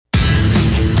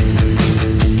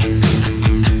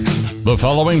The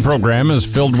following program is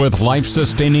filled with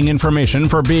life-sustaining information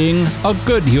for being a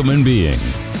good human being.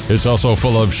 It's also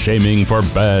full of shaming for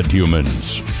bad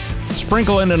humans.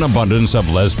 Sprinkle in an abundance of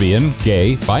lesbian,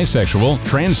 gay, bisexual,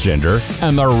 transgender,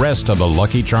 and the rest of the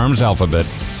Lucky Charms alphabet,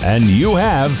 and you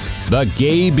have the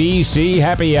GAYBC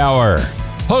Happy Hour,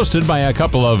 hosted by a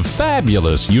couple of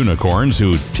fabulous unicorns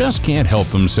who just can't help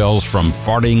themselves from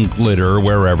farting glitter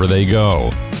wherever they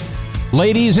go.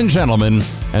 Ladies and gentlemen,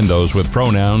 and those with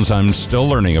pronouns I'm still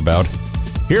learning about,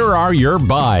 here are your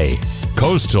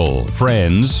bi-coastal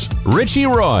friends, Richie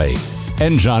Roy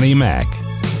and Johnny Mac.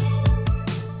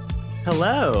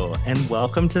 Hello, and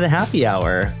welcome to the Happy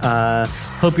Hour.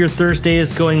 Hope your Thursday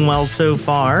is going well so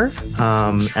far,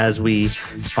 as we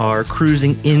are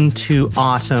cruising into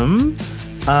autumn.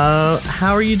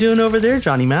 How are you doing over there,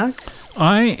 Johnny Mac?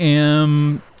 I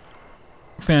am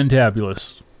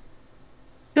fantabulous.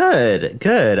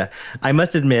 Good. I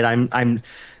must admit,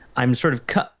 I'm sort of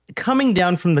coming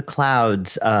down from the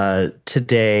clouds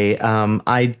today.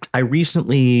 I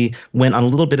recently went on a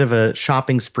little bit of a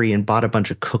shopping spree and bought a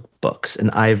bunch of cookbooks,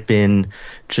 and I've been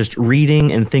just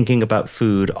reading and thinking about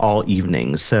food all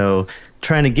evening. So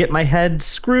trying to get my head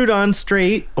screwed on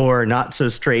straight, or not so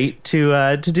straight,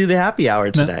 to do the happy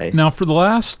hour today. Now, for the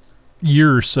last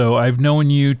year or so, I've known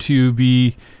you to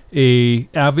be a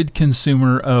avid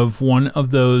consumer of one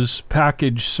of those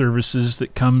package services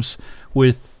that comes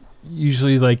with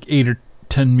usually like 8 or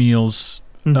 10 meals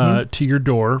to your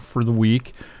door for the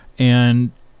week.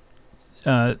 And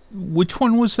which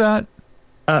one was that?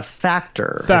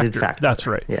 Factor. Factor. That's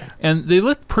right. Yeah. And they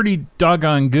look pretty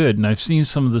doggone good. And I've seen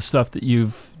some of the stuff that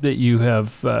you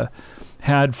have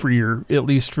had for your, at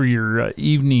least for your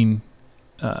evening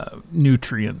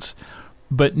nutrients.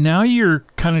 But now you're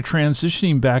kind of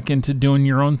transitioning back into doing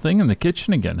your own thing in the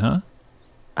kitchen again, huh?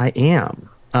 I am.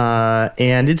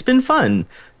 And it's been fun.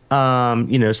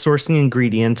 Sourcing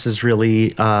ingredients is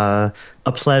really a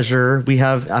pleasure. We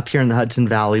have, up here in the Hudson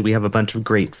Valley, we have a bunch of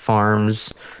great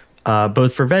farms,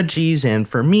 both for veggies and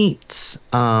for meats,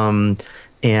 and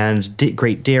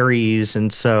great dairies.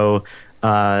 And so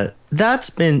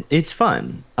it's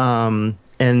fun.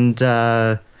 And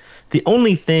the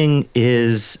only thing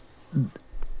is,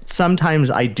 sometimes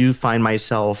I do find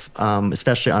myself,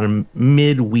 especially on a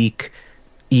midweek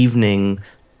evening,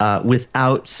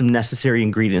 without some necessary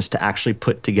ingredients to actually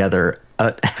put together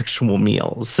an actual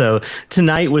meal. So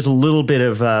tonight was a little bit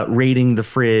of raiding the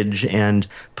fridge and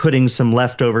putting some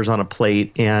leftovers on a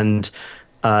plate and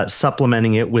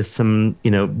supplementing it with some,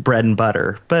 bread and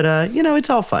butter. But, it's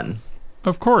all fun.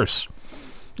 Of course.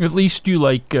 At least you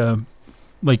like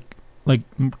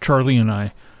Charlie and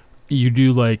I, you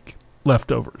do like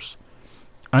leftovers.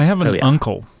 I have an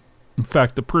uncle. In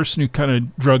fact, the person who kind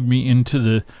of drugged me into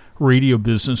the radio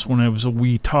business when I was a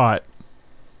wee tot,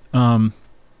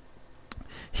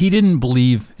 he didn't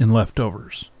believe in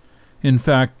leftovers. In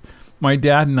fact, my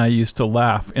dad and I used to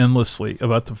laugh endlessly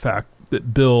about the fact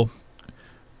that Bill,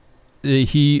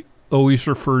 he always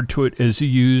referred to it as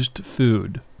used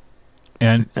food,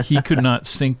 and he could not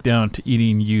sink down to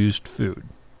eating used food.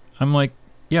 I'm like,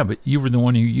 yeah, but you were the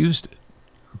one who used it.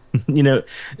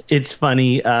 It's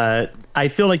funny. I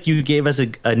feel like you gave us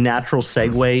a natural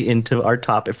segue into our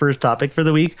first topic for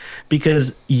the week,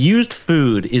 because used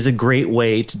food is a great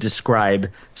way to describe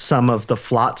some of the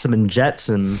flotsam and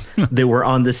jetsam that were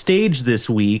on the stage this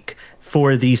week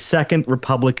for the second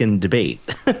Republican debate.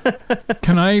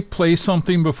 Can I play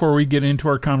something before we get into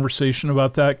our conversation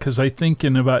about that? Because I think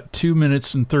in about 2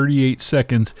 minutes and 38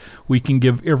 seconds, we can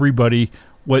give everybody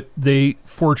what they,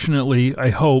 fortunately,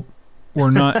 I hope, were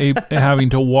not having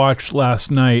to watch last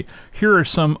night. Here are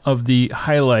some of the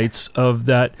highlights of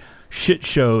that shit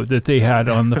show that they had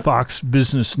on the Fox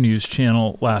Business News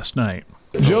channel last night.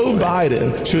 Joe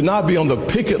Biden should not be on the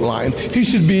picket line. He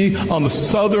should be on the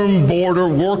southern border,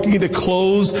 working to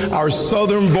close our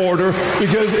southern border,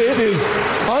 because it is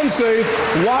unsafe,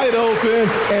 wide open,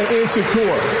 and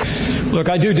insecure. Look,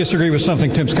 I do disagree with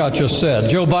something Tim Scott just said.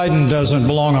 Joe Biden doesn't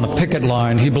belong on a picket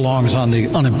line. He belongs on the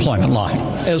unemployment line.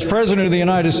 As President of the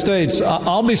United States,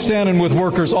 I'll be standing with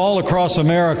workers all across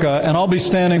America, and I'll be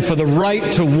standing for the right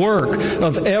to work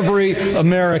of every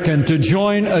American to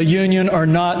join a union or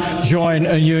not join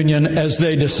a union as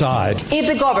they decide. If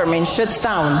the government shuts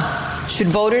down, should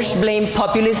voters blame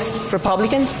populist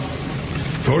Republicans?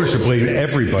 Voters should blame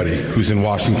everybody who's in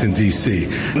Washington, D.C.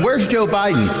 Where's Joe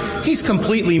Biden? He's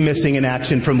completely missing in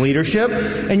action from leadership.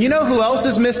 And you know who else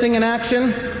is missing in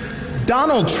action?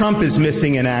 Donald Trump is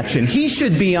missing in action. He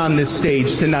should be on this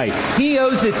stage tonight. He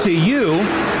owes it to you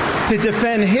to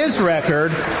defend his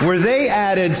record where they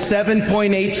added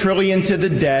 $7.8 trillion to the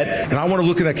debt. And I want to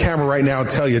look in that camera right now and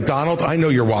tell you, Donald, I know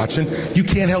you're watching. You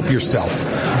can't help yourself.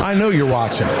 I know you're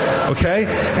watching, okay?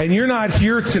 And you're not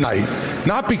here tonight,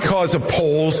 not because of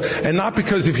polls and not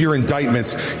because of your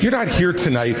indictments. You're not here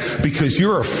tonight because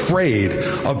you're afraid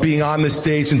of being on the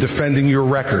stage and defending your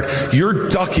record. You're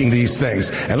ducking these things.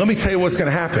 And let me tell you what's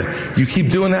going to happen. You keep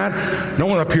doing that, no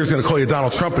one up here is going to call you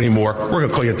Donald Trump anymore. We're going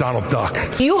to call you Donald Duck.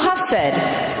 You have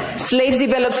said slaves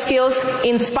develop skills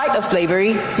in spite of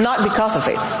slavery, not because of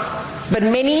it. But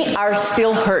many are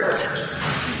still hurt.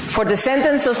 For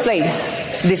descendants of slaves,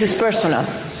 this is personal.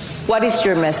 What is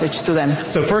your message to them?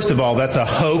 So first of all, that's a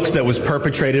hoax that was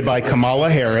perpetrated by Kamala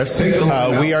Harris.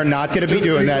 We are not going to be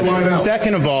doing that.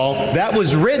 Second of all, that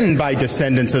was written by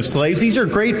descendants of slaves. These are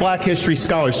great Black history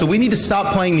scholars, so we need to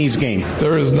stop playing these games.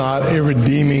 There is not a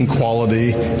redeeming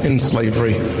quality in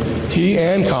slavery. He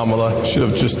and Kamala should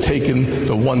have just taken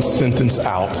the one sentence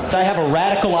out. I have a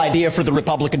radical idea for the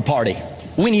Republican Party.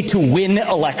 We need to win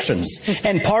elections.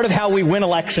 And part of how we win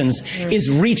elections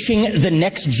is reaching the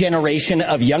next generation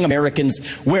of young Americans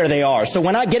where they are. So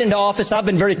when I get into office, I've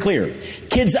been very clear.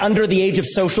 Kids under the age of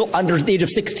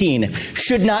 16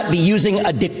 should not be using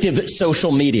addictive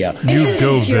social media. This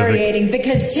is infuriating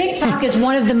because TikTok is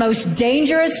one of the most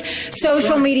dangerous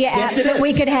social media apps that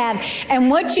we could have. And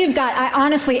what you've got, I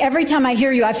honestly, every time I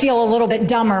hear you, I feel a little bit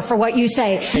dumber for what you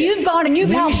say. You've gone and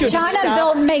you've helped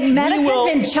China make medicines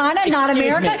in China, not America.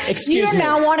 You're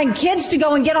now wanting kids to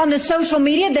go and get on the social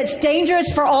media that's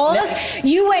dangerous for all of us.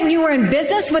 You went and you were in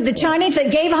business with the Chinese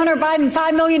that gave Hunter Biden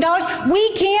 $5 million.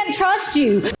 We can't trust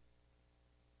you.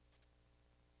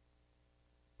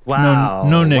 Wow.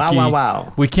 No, Nikki.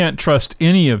 Wow. We can't trust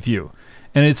any of you.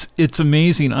 And it's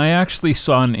amazing. I actually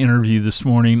saw an interview this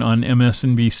morning on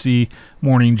MSNBC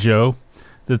Morning Joe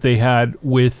that they had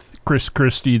with Chris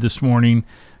Christie this morning,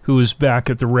 who was back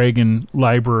at the Reagan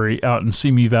Library out in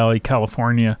Simi Valley,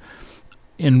 California.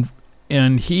 And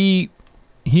they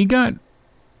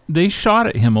shot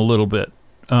at him a little bit.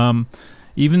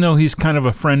 Even though he's kind of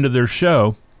a friend of their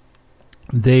show,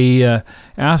 they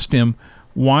asked him,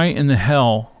 why in the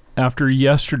hell, after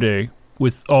yesterday,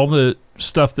 with all the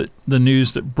stuff the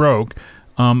news that broke,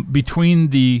 between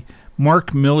the Mark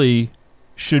Milley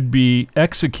should be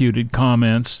executed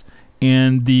comments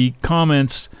and the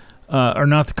comments, or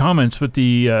not the comments, but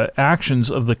the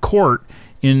actions of the court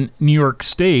in New York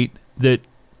State that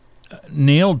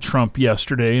nailed Trump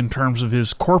yesterday in terms of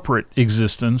his corporate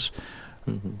existence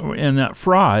and that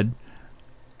fraud,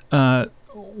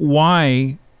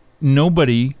 why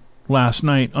nobody last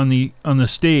night on the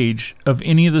stage of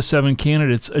any of the 7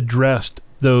 candidates addressed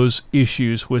those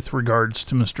issues with regards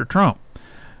to Mr. Trump.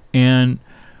 And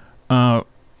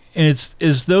it's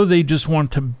as though they just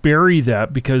want to bury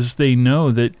that because they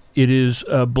know that it is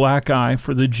a black eye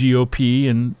for the GOP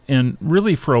and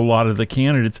really for a lot of the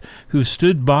candidates who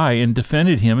stood by and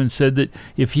defended him and said that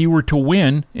if he were to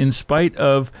win, in spite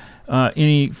of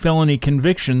any felony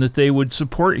conviction, that they would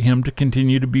support him to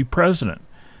continue to be president.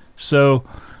 So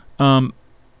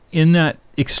in that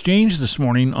exchange this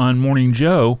morning on Morning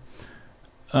Joe,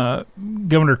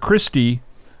 Governor Christie,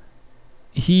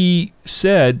 he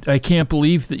said, I can't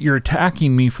believe that you're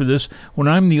attacking me for this when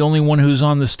I'm the only one who's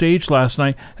on the stage last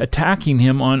night attacking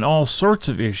him on all sorts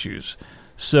of issues.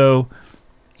 So,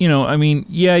 I mean,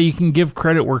 yeah, you can give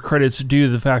credit where credit's due,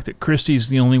 the fact that Christie's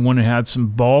the only one who had some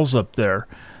balls up there.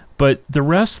 But the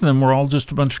rest of them were all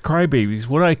just a bunch of crybabies.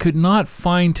 What I could not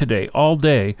find today, all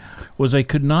day, was I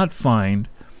could not find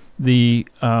the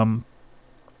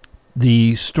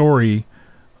story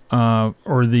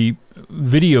or the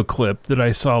video clip that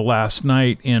I saw last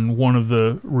night in one of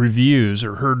the reviews,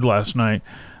 or heard last night.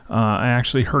 I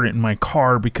actually heard it in my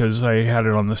car because I had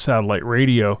it on the satellite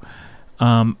radio.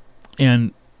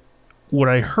 And what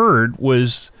I heard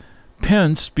was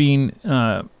Pence being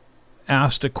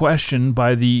asked a question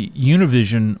by the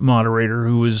Univision moderator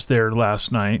who was there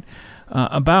last night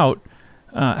about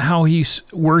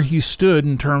where he stood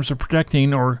in terms of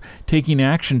protecting or taking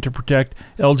action to protect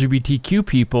LGBTQ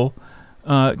people,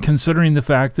 considering the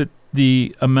fact that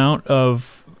the amount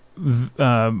of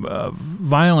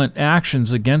violent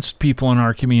actions against people in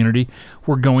our community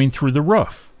were going through the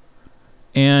roof,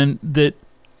 and that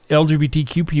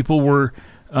LGBTQ people were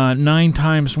 9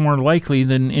 times more likely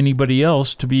than anybody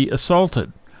else to be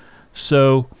assaulted.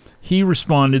 So he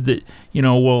responded that,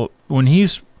 well, when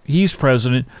he's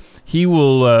president, he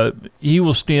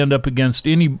will stand up against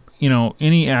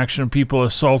any action of people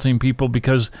assaulting people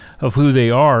because of who they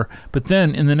are. But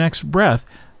then in the next breath,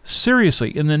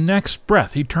 Seriously, in the next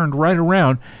breath, he turned right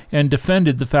around and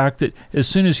defended the fact that as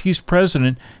soon as he's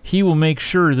president, he will make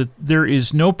sure that there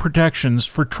is no protections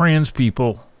for trans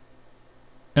people.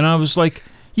 And I was like,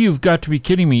 you've got to be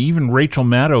kidding me. Even Rachel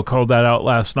Maddow called that out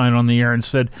last night on the air and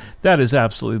said, that is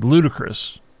absolutely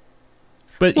ludicrous.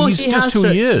 But he's just who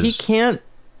he is. He can't,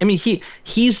 I mean,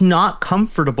 he's not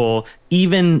comfortable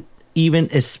even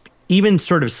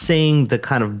sort of saying the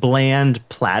kind of bland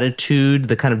platitude,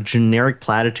 the kind of generic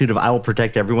platitude of "I will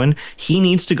protect everyone." He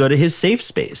needs to go to his safe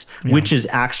space, which is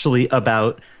actually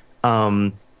about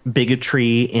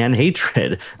bigotry and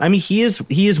hatred. I mean, he has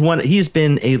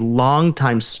been a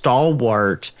longtime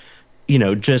stalwart,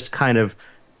 just kind of,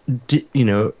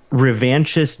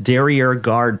 revanchist derriere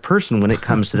guard person when it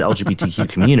comes to the LGBTQ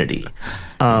community,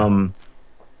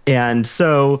 and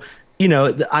so.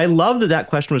 I love that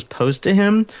question was posed to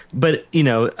him, but,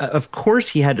 of course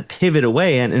he had to pivot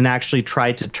away and actually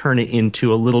try to turn it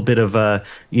into a little bit of a,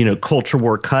 culture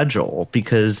war cudgel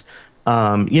because,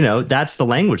 that's the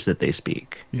language that they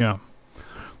speak. Yeah.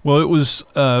 Well, it was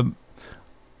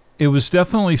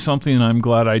definitely something that I'm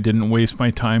glad I didn't waste my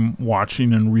time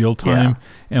watching in real time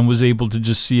and was able to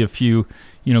just see a few,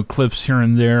 clips here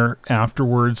and there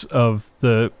afterwards of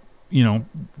the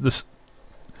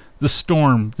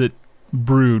storm that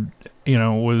brewed,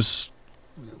 was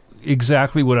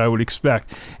exactly what I would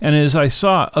expect. And as I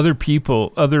saw other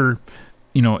people,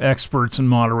 experts and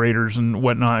moderators and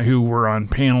whatnot who were on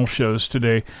panel shows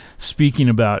today speaking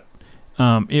about,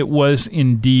 it was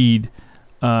indeed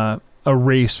a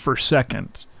race for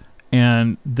second.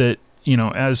 And that,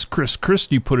 as Chris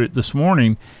Christie put it this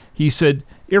morning, he said,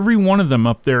 every one of them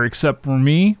up there except for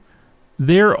me,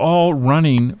 they're all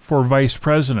running for vice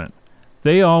president.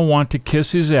 They all want to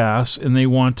kiss his ass, and they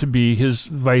want to be his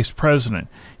vice president.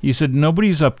 He said,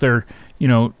 nobody's up there,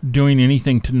 doing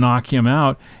anything to knock him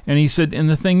out. And he said, and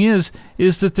the thing is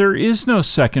that there is no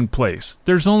second place.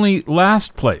 There's only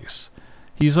last place.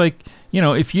 He's like,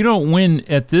 if you don't win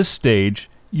at this stage,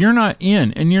 you're not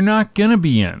in, and you're not going to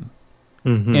be in.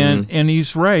 Mm-hmm. And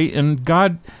he's right. And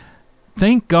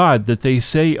thank God that they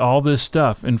say all this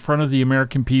stuff in front of the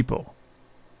American people.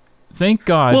 Thank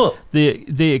God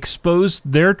they exposed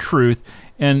their truth,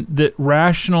 and that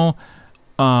rational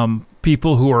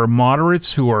people who are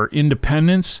moderates, who are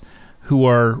independents, who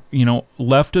are,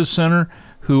 left of center,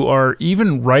 who are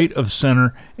even right of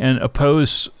center and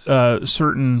oppose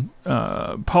certain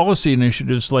policy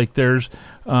initiatives like theirs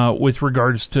with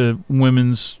regards to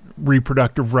women's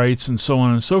reproductive rights and so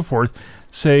on and so forth,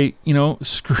 say,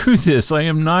 screw this. I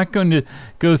am not going to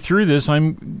go through this.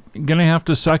 I'm going to have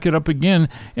to suck it up again.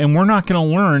 And we're not going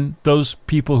to learn, those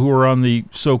people who are on the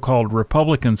so-called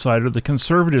Republican side or the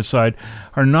conservative side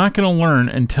are not going to learn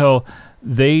until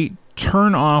they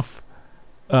turn off,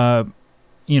 any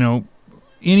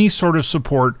sort of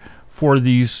support for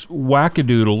these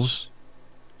wackadoodles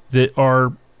that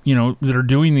are, that are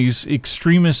doing these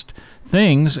extremist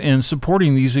things and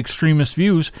supporting these extremist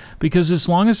views, because as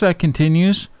long as that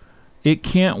continues, it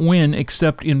can't win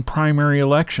except in primary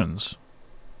elections.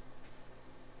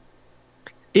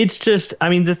 It's just, I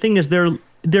mean, the thing is they're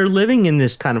living in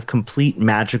this kind of complete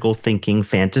magical thinking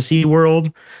fantasy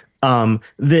world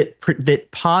that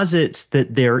posits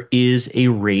that there is a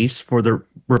race for the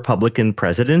Republican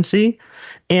presidency,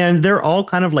 and they're all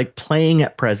kind of like playing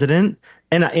at president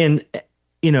and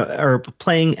or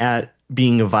playing at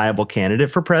being a viable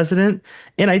candidate for president.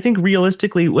 And I think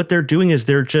realistically what they're doing is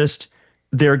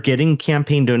they're getting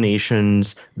campaign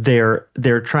donations. They're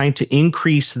trying to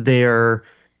increase their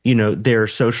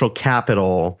social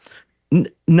capital.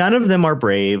 None of them are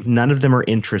brave. None of them are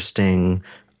interesting.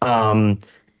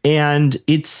 And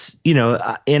it's,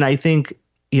 and I think,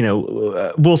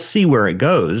 we'll see where it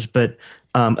goes, but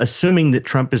assuming that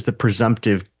Trump is the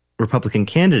presumptive Republican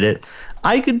candidate,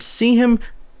 I could see him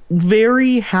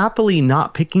very happily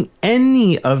not picking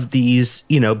any of these,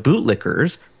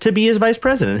 bootlickers to be his vice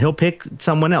president. He'll pick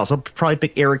someone else. He'll probably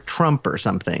pick Eric Trump or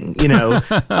something,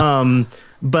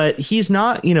 but he's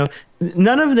not,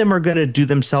 none of them are going to do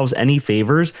themselves any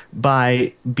favors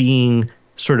by being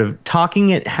sort of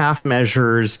talking at half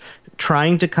measures,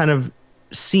 trying to kind of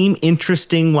seem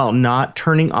interesting while not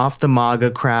turning off the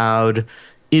MAGA crowd.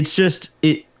 It's just,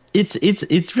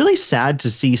 it's really sad to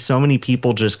see so many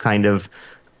people just kind of,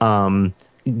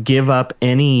 give up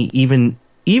even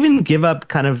give up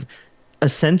kind of a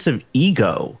sense of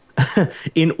ego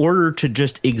in order to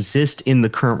just exist in the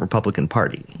current Republican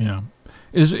Party. Yeah.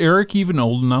 Is Eric even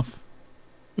old enough?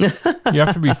 You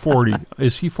have to be 40.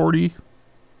 Is he 40?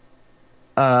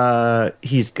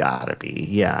 He's gotta be.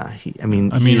 Yeah.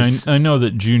 I know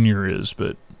that Junior is,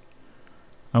 but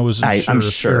I wasn't sure I'm if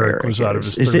sure Eric was out of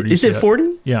his 30s Is it yet.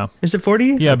 40? Yeah. Is it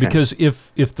 40? Yeah, Okay. because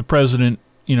if the president,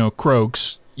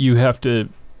 croaks, you have to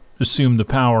assume the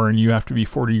power, and you have to be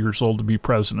 40 years old to be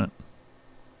president.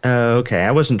 Okay,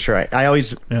 I wasn't sure.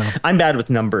 Yeah. I'm bad with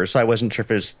numbers, so I wasn't sure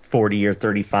if it was 40 or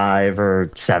 35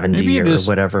 or 70 Maybe it or is,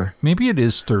 whatever. Maybe it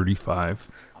is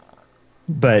 35.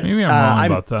 But maybe I'm wrong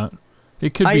about that.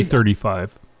 It could be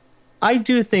 35. I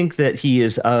do think that he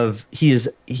is of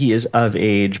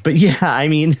age, but yeah, I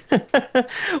mean,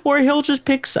 or he'll just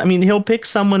pick. I mean, he'll pick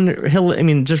someone.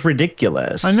 Just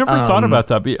ridiculous. I never thought about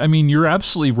that. But, I mean, you're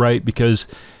absolutely right, because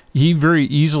he very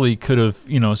easily could have,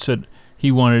 said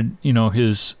he wanted,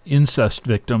 his incest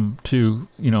victim to,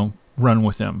 run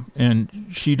with him, and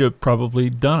she'd have probably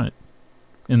done it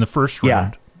in the first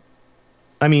round.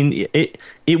 I mean, it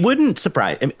wouldn't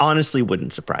surprise. I mean, honestly,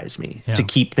 wouldn't surprise me to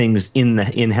keep things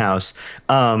in-house.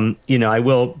 I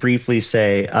will briefly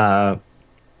say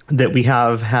that we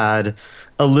have had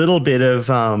a little bit of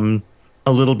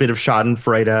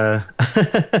Schadenfreude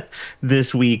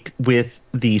this week with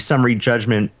the summary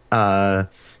judgment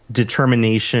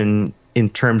determination in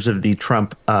terms of the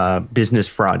Trump business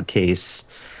fraud case,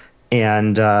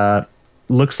 and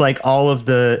looks like all of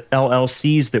the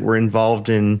LLCs that were involved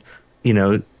in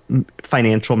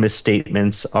financial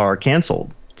misstatements are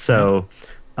canceled. So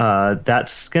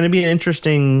that's going to be an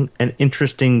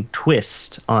interesting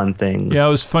twist on things. Yeah,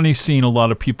 it was funny seeing a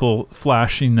lot of people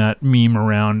flashing that meme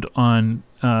around on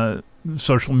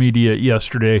social media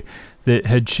yesterday that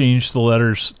had changed the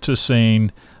letters to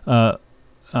saying, what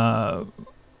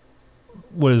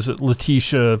is it,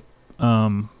 Letitia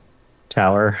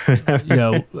Tower.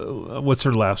 Yeah, what's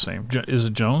her last name? Is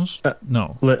it Jones?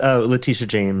 No. Letitia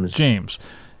James.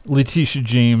 Letitia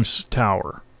James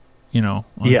Tower, on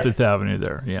Fifth Avenue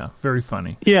there. Yeah, very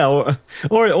funny. Yeah,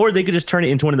 or they could just turn it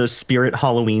into one of those Spirit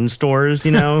Halloween stores,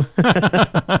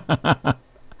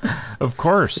 Of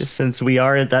course. Since we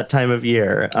are at that time of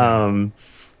year.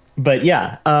 But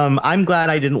yeah, I'm glad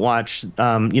I didn't watch.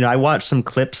 I watched some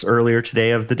clips earlier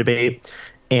today of the debate,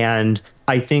 and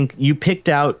I think you picked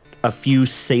out a few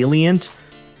salient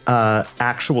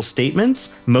actual statements.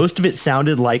 Most of it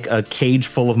sounded like a cage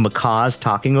full of macaws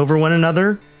talking over one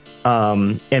another,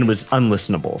 and was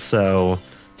unlistenable. So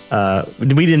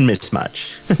we didn't miss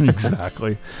much.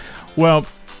 Exactly. Well,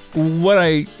 what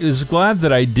I is glad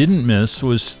that I didn't miss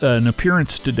was an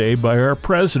appearance today by our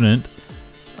president,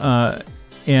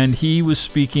 and he was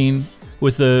speaking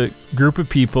with a group of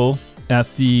people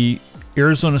at the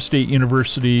Arizona State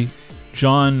University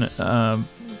John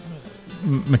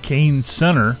McCain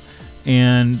Center,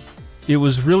 and it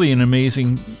was really an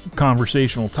amazing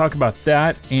conversation. We'll talk about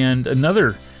that and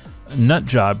another nut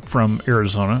job from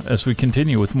Arizona as we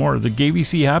continue with more of the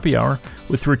GAYBC Happy Hour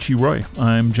with Richie Roy.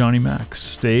 I'm Johnny Max.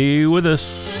 Stay with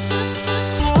us.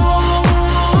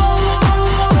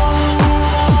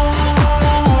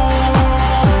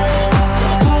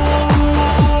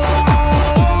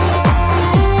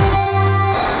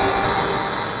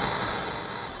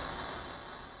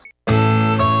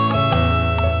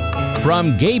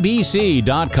 From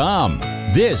GAYBC.com,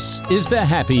 this is the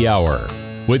Happy Hour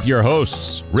with your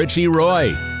hosts, Richie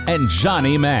Roy and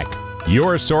Johnny Mac,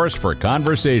 your source for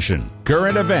conversation,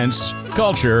 current events,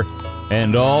 culture,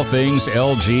 and all things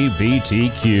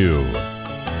LGBTQ.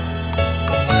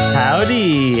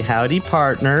 Howdy,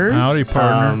 partners. Howdy,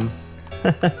 partner.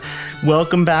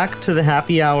 Welcome back to the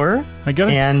Happy Hour. I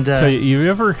gotta tell you, you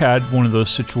ever had one of those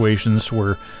situations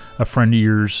where a friend of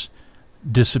yours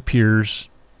disappears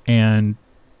and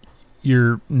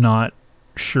you're not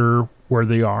sure where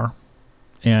they are,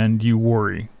 and you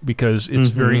worry because it's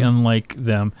very unlike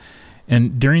them?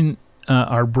 And during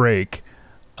our break,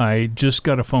 I just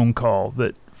got a phone call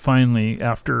that finally,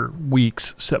 after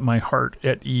weeks, set my heart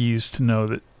at ease to know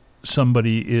that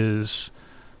somebody is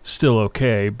still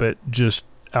okay, but just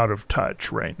out of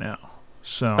touch right now.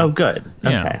 So, oh, good.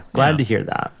 Yeah, okay, glad to hear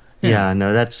that. Yeah,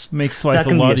 no, that's makes life a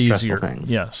lot easier. Thing.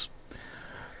 Yes.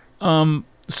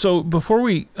 So before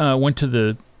we went to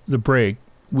the break,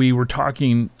 we were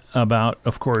talking about,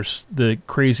 of course, the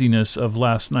craziness of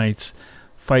last night's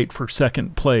fight for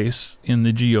second place in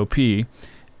the GOP.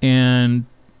 And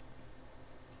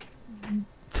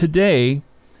today,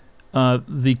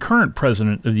 the current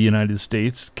president of the United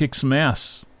States kicked some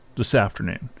ass this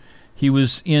afternoon. He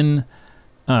was in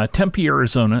Tempe,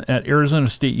 Arizona, at Arizona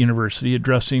State University,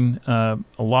 addressing a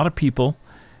lot of people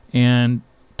and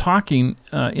talking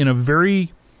in a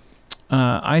very,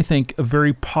 I think, a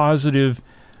very positive,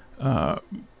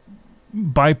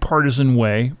 bipartisan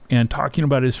way, and talking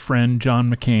about his friend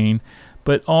John McCain.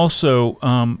 But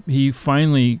also, he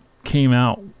finally came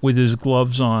out with his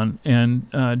gloves on and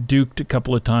duked a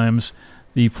couple of times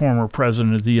the former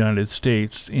president of the United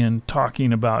States in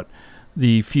talking about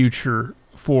the future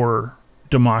for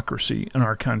democracy in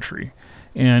our country.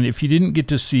 And if you didn't get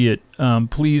to see it,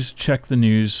 please check the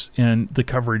news and the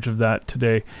coverage of that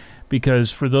today,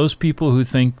 because for those people who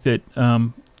think that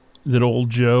that old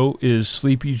Joe is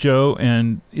Sleepy Joe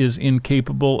and is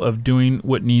incapable of doing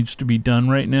what needs to be done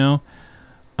right now,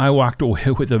 I walked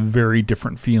away with a very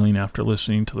different feeling after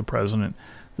listening to the president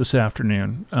this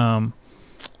afternoon.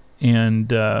 He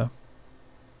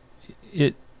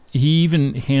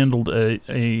even handled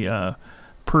a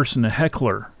person, a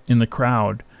heckler in the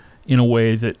crowd, in a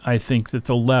way that I think that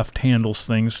the left handles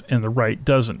things and the right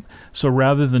doesn't. So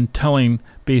rather than telling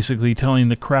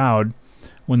the crowd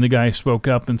when the guy spoke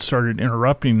up and started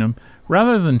interrupting them,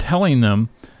 rather than telling them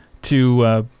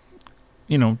to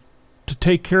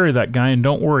take care of that guy and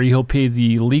don't worry, he'll pay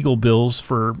the legal bills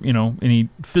for, any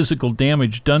physical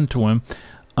damage done to him,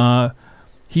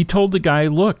 he told the guy,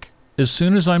 look, as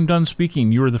soon as I'm done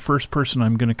speaking, you are the first person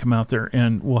I'm going to come out there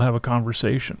and we'll have a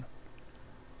conversation.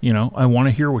 I want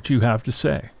to hear what you have to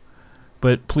say,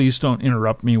 but please don't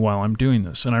interrupt me while I'm doing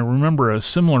this. And I remember a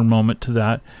similar moment to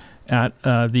that at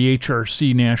the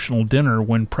HRC National Dinner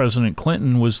when President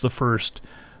Clinton was the first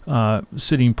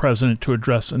sitting president to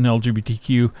address an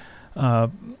LGBTQ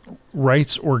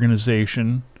rights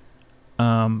organization.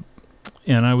 And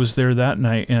I was there that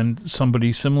night, and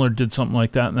somebody similar did something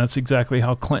like that, and that's exactly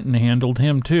how Clinton handled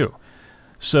him too.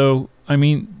 So, I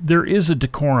mean, there is a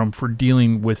decorum for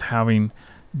dealing with having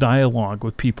dialogue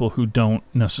with people who don't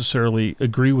necessarily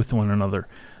agree with one another.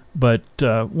 But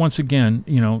once again,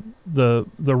 the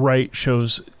right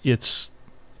shows its,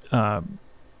 I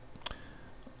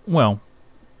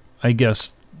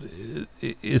guess,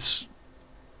 its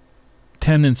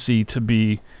tendency to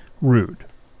be rude.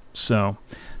 So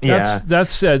that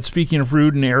said, speaking of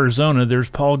rude in Arizona, there's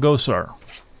Paul Gosar.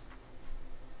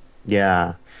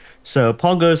 Yeah. So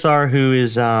Paul Gosar, who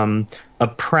is a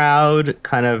proud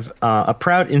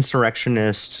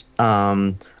insurrectionist,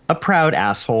 a proud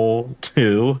asshole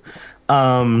too.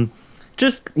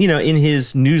 Just, in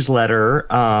his newsletter,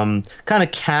 kind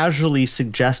of casually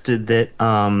suggested that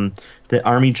that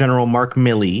Army General Mark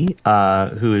Milley,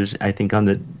 who is, I think, on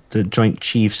the Joint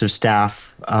Chiefs of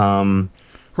Staff.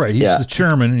 Right, he's the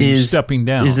chairman, and he's stepping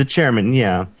down. Is the chairman,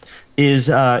 yeah. Is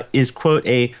quote,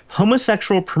 a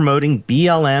homosexual promoting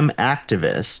BLM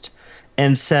activist,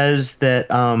 and says that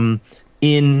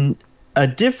in a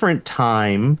different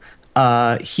time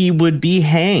he would be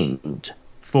hanged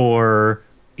for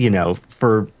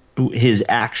his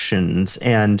actions,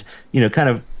 and kind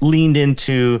of leaned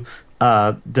into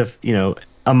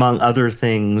among other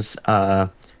things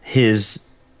his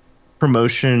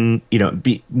promotion,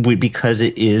 because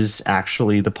it is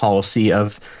actually the policy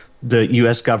of the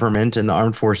U.S. government and the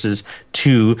armed forces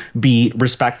to be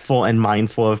respectful and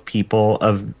mindful of people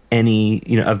of any,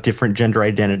 of different gender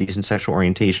identities and sexual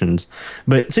orientations,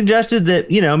 but suggested that,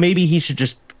 maybe he should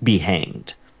just be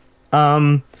hanged.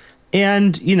 I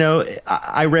read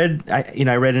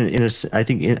in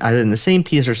either in the same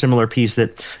piece or similar piece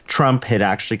that Trump had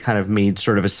actually kind of made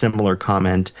sort of a similar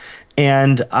comment.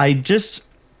 And I just,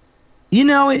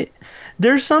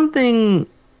 there's something,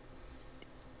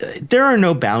 there are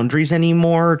no boundaries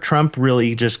anymore. Trump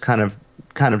really just kind of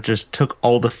just took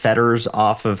all the fetters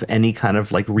off of any kind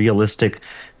of like realistic,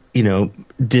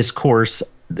 discourse,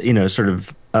 sort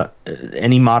of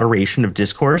any moderation of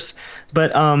discourse.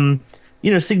 But,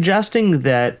 suggesting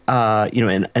that,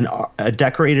 a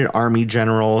decorated Army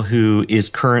general who is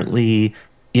currently,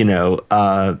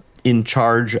 in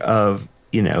charge of,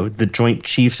 the Joint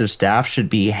Chiefs of Staff should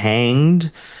be hanged.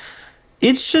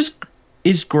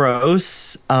 It's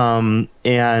gross.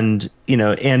 And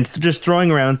just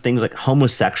throwing around things like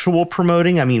homosexual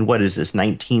promoting. I mean, what is this,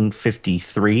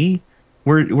 1953?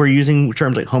 We're using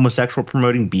terms like homosexual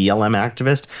promoting BLM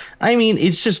activist. I mean,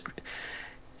 it's just,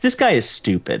 this guy is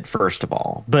stupid, first of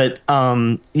all. But,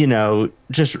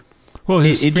 just... Well,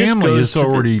 his family has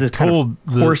already told kind of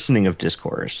coarsening of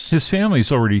discourse. His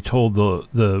family's already told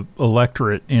the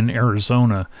electorate in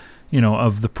Arizona,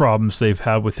 of the problems they've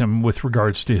had with him with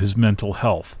regards to his mental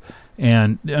health.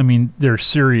 And, I mean, there's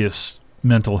serious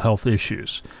mental health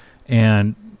issues.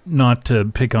 And not to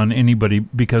pick on anybody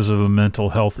because of a mental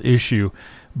health issue,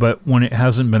 but when it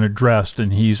hasn't been addressed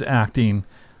and he's acting,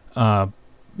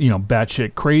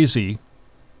 batshit crazy,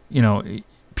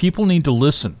 people need to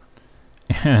listen.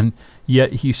 And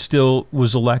yet he still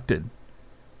was elected.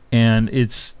 And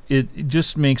it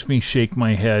just makes me shake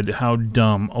my head how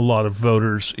dumb a lot of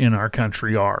voters in our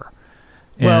country are.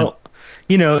 And,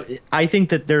 I think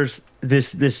that there's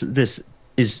this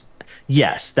is,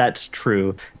 yes, that's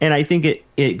true. And I think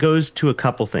it goes to a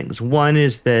couple things. One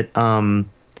is that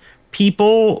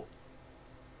people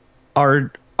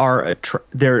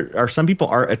there are some people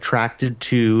are attracted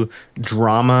to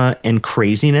drama and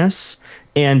craziness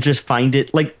and just find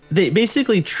it, like, they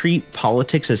basically treat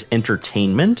politics as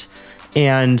entertainment.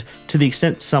 And to the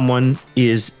extent someone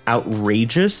is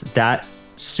outrageous, that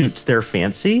suits their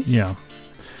fancy. Yeah.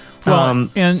 Well,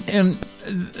 and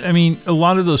I mean, a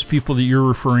lot of those people that you're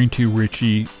referring to,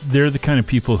 Richie, they're the kind of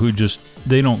people who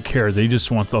they don't care. They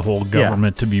just want the whole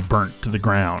government to be burnt to the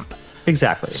ground.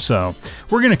 Exactly. So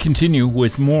we're going to continue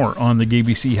with more on the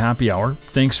GAYBC Happy Hour.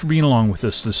 Thanks for being along with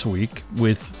us this week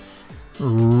with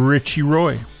Richie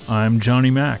Roy. I'm Johnny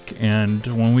Mack, and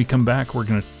when we come back, we're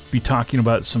going to be talking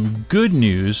about some good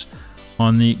news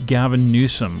on the Gavin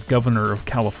Newsom, governor of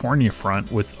California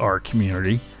front with our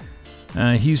community.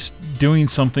 He's doing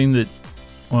something that,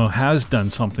 has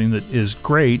done something that is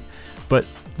great, but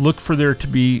look for there to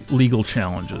be legal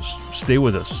challenges. Stay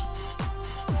with us.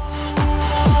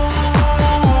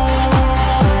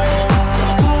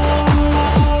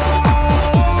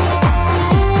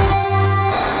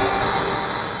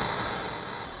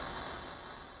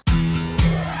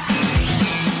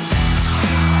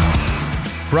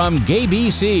 From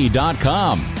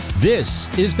GAYBC.com, this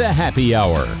is the Happy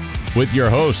Hour with your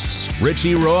hosts,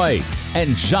 Richie Roy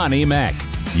and Johnny Mack,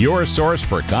 your source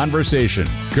for conversation,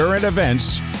 current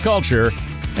events, culture,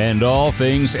 and all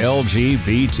things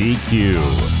LGBTQ.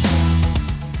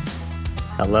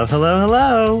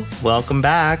 Hello. Welcome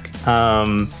back.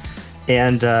 On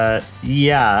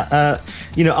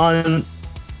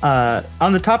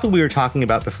the topic we were talking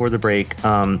about before the break,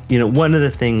 one of the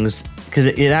things, because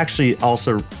it actually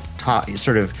also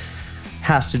sort of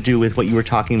has to do with what you were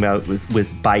talking about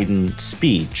with Biden's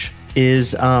speech,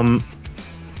 is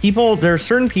there are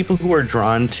certain people who are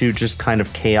drawn to just kind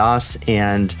of chaos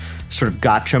and sort of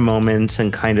gotcha moments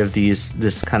and kind of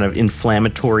this kind of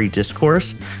inflammatory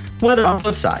discourse, whether on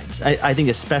both sides. I think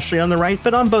especially on the right,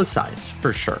 but on both sides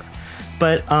for sure.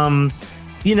 But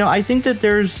I think that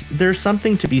there's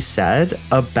something to be said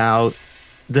about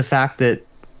the fact that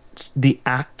the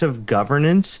act of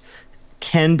governance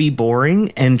can be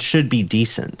boring and should be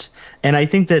decent. And I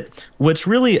think that what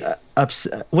really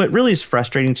is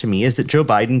frustrating to me is that Joe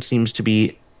Biden seems to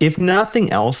be, if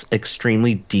nothing else,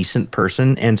 extremely decent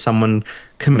person and someone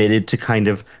committed to kind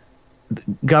of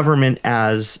government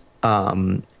as a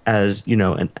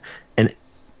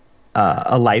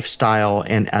lifestyle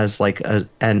and as like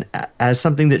as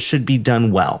something that should be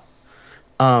done well.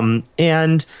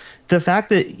 And the fact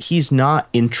that he's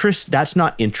that's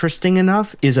not interesting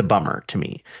enough is a bummer to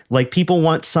me. Like, people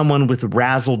want someone with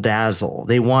razzle dazzle.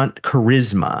 They want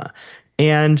charisma.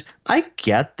 And I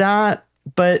get that,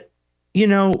 but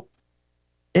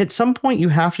at some point you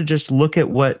have to just look at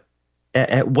what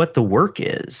the work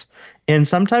is. And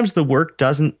sometimes the work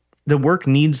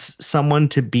needs someone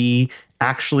to be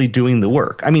actually doing the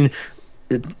work. I mean,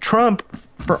 Trump,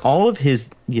 for all of his,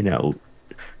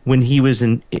 when he was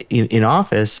in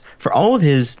office, for all of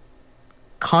his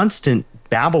constant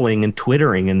babbling and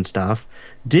twittering and stuff,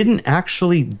 didn't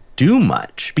actually do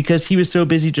much because he was so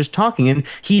busy just talking, and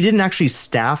he didn't actually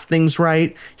staff things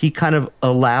right. He kind of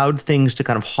allowed things to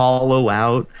kind of hollow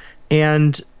out,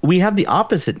 and we have the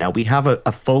opposite now. We have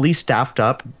a fully staffed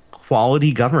up,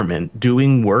 quality government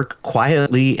doing work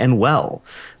quietly and well.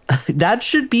 That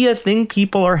should be a thing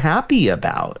people are happy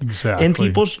about. Exactly. And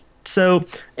people so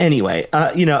anyway,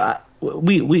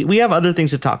 we have other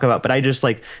things to talk about, but I just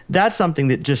that's something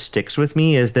that just sticks with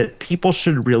me, is that people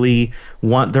should really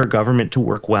want their government to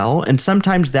work well. And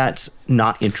sometimes that's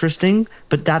not interesting,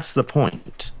 but that's the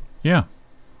point. Yeah.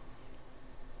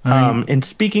 And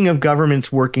speaking of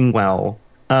governments working well,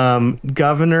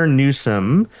 Governor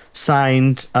Newsom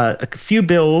signed a few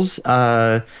bills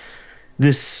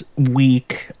this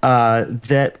week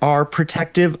that are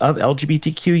protective of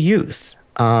LGBTQ youth.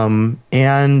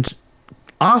 And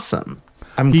awesome.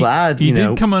 I'm glad he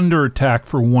did come under attack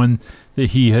for one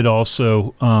that he had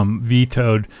also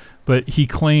vetoed, but he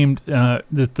claimed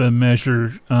that the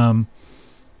measure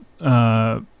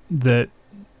that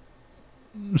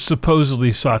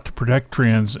supposedly sought to protect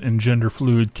trans and gender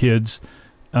fluid kids,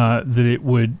 that it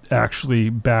would actually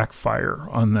backfire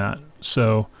on that.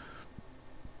 So,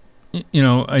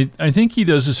 I think he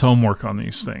does his homework on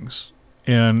these things.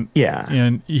 And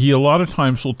he a lot of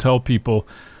times will tell people,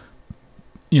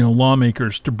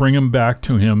 lawmakers, to bring them back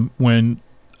to him when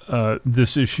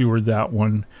this issue or that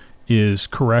one is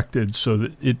corrected, so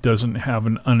that it doesn't have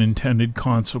an unintended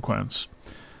consequence.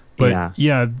 But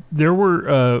there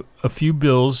were a few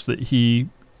bills that he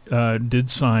did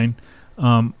sign.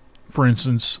 For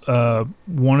instance,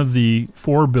 one of the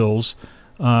 4 bills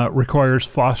requires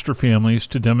foster families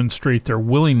to demonstrate their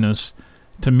willingness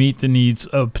to meet the needs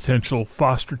of potential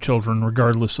foster children,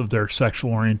 regardless of their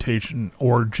sexual orientation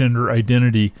or gender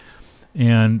identity,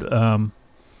 and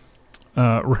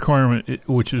requirement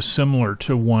which is similar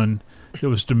to one that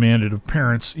was demanded of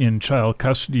parents in child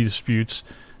custody disputes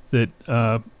that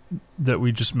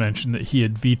we just mentioned that he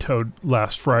had vetoed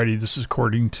last Friday. This is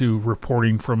according to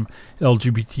reporting from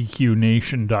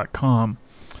LGBTQNation.com.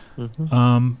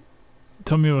 Mm-hmm.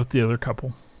 Tell me about the other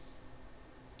couple.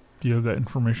 Do you have that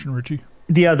information, Richie?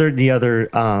 The other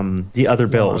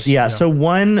bills. Yeah. So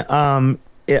one,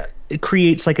 it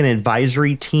creates like an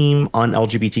advisory team on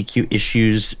LGBTQ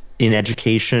issues in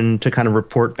education to kind of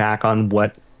report back on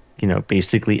what,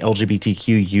 basically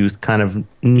LGBTQ youth kind of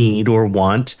need or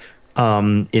want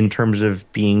in terms of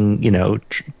being,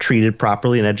 treated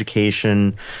properly in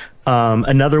education.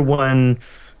 Another one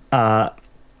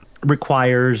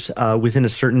requires within a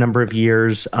certain number of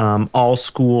years, all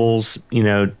schools,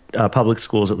 public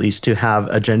schools at least, to have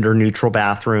a gender neutral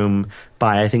bathroom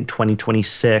by, I think,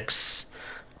 2026.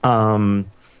 And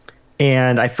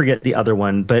I forget the other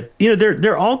one, but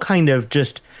they're all kind of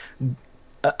just,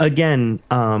 again,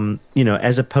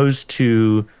 as opposed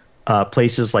to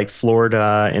places like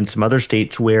Florida and some other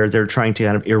states where they're trying to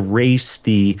kind of erase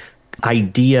the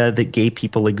idea that gay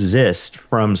people exist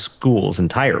from schools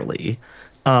entirely.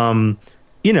 California's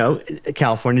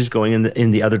going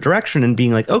in the other direction and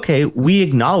being like, okay, we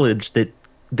acknowledge that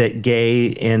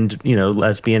gay and,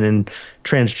 lesbian and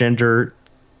transgender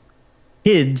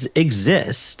kids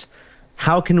exist.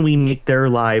 How can we make their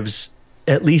lives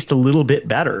at least a little bit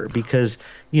better? Because,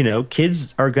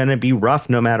 kids are going to be rough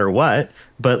no matter what,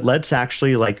 but let's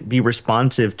actually be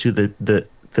responsive to the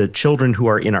children who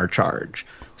are in our charge.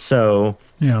 So,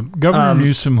 yeah, Governor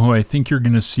Newsom, who I think you're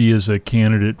going to see as a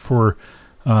candidate for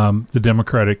the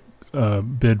Democratic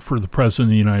bid for the president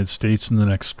of the United States in the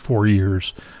next 4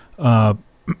 years,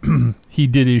 he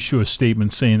did issue a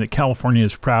statement saying that California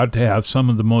is proud to have some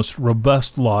of the most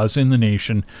robust laws in the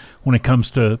nation when it comes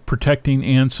to protecting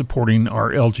and supporting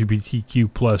our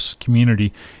LGBTQ plus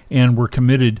community, and we're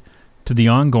committed to the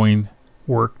ongoing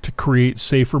work to create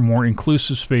safer, more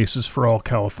inclusive spaces for all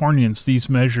Californians. These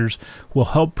measures will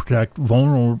help protect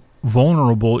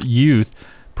vulnerable youth,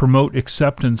 promote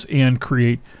acceptance, and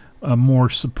create more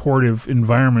supportive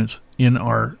environments in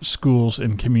our schools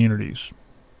and communities.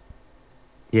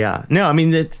 Yeah, no, I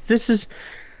mean this is,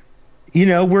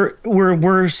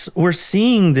 we're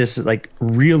seeing this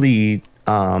really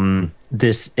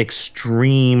this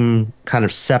extreme kind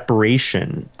of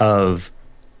separation of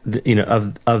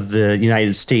the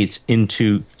United States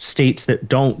into states that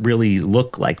don't really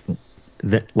look like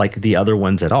the other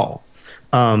ones at all.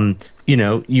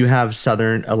 You have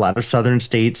a lot of southern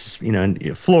states,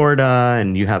 in Florida,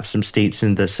 and you have some states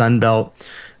in the Sun Belt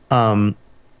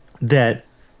that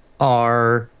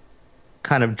are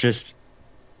kind of just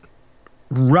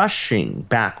rushing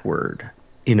backward,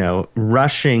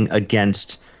 rushing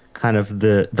against kind of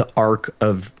the arc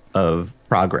of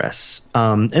progress.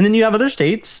 And then you have other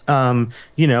states, on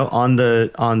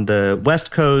the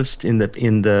West Coast, in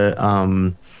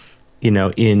the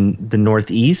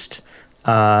Northeast,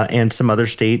 and some other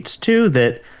states too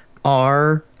that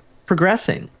are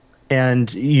progressing.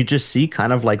 And you just see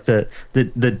kind of like the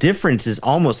difference is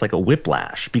almost like a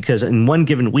whiplash, because in one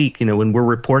given week, when we're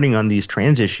reporting on these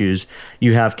trans issues,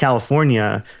 you have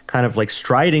California kind of like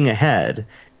striding ahead,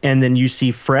 and then you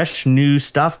see fresh new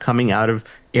stuff coming out of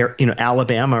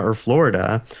Alabama or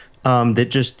Florida that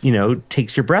just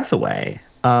takes your breath away.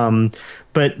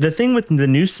 But the thing with the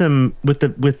Newsom, with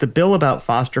the bill about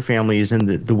foster families and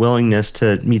the willingness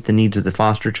to meet the needs of the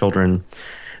foster children,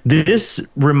 this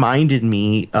reminded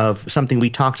me of something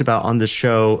we talked about on the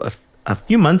show a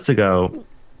few months ago,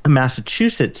 a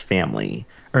Massachusetts family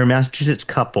or a Massachusetts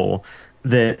couple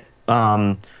that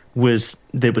was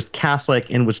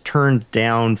Catholic and was turned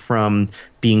down from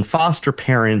being foster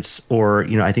parents or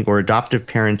adoptive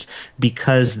parents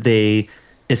because they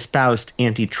espoused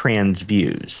anti-trans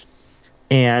views.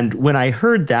 And when I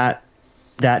heard that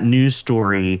news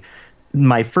story,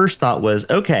 my first thought was,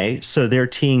 okay, so they're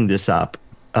teeing this up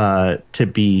to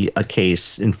be a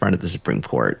case in front of the Supreme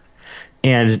Court.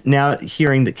 And now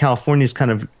hearing that California is kind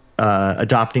of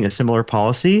adopting a similar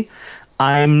policy,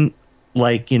 I'm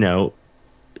like, you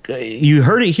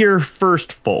heard it here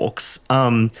first, folks.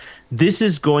 This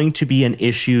is going to be an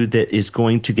issue that is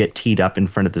going to get teed up in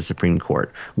front of the Supreme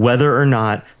Court, whether or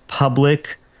not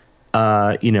public,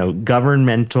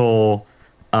 governmental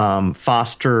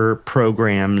foster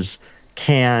programs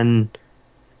can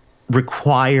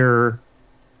require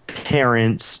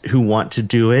parents who want to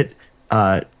do it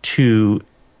to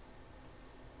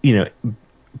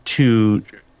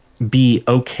be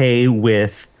okay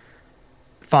with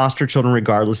foster children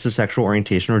regardless of sexual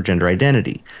orientation or gender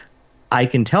identity. I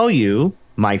can tell you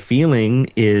my feeling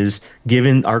is,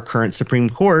 given our current Supreme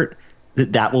Court,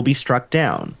 that will be struck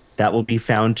down. That will be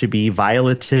found to be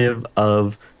violative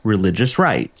of religious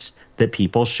rights, that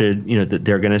people should, that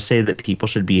they're going to say that people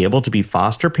should be able to be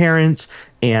foster parents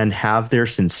and have their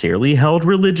sincerely held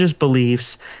religious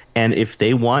beliefs. And if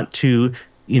they want to,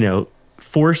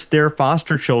 force their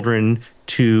foster children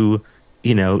to,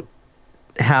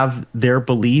 have their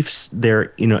beliefs,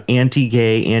 their,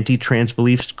 anti-gay, anti-trans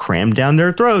beliefs crammed down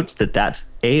their throats, that's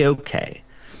A-okay.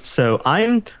 So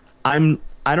I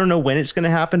don't know when it's going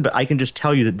to happen, but I can just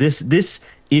tell you that this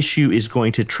issue is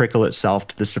going to trickle itself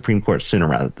to the Supreme Court sooner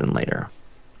rather than later.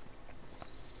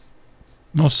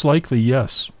 Most likely,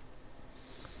 yes.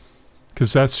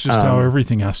 Because that's just how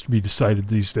everything has to be decided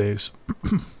these days.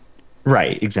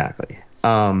 Right, exactly.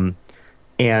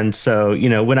 And so,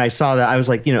 when I saw that, I was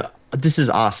like, this is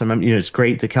awesome. It's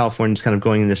great that California's kind of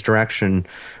going in this direction,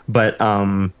 but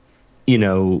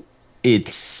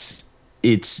it's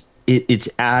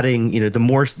adding, the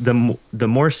more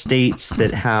states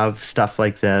that have stuff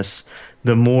like this,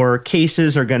 the more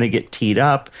cases are going to get teed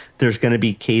up. There's going to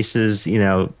be cases,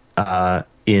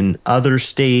 in other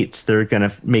states. They're going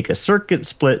to make a circuit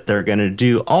split. They're going to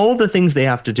do all the things they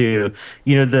have to do.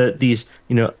 These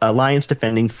Alliance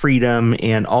Defending Freedom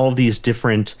and all of these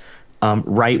different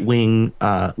right-wing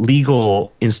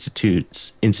legal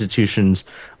institutions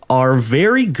are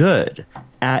very good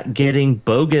at getting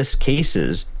bogus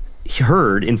cases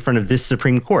heard in front of this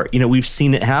Supreme Court. We've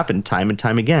seen it happen time and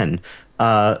time again.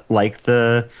 Like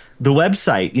the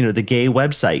website, the gay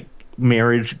website,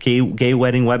 gay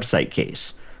wedding website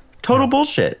case. Total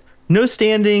bullshit. No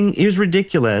standing. It was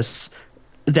ridiculous.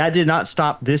 That did not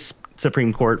stop this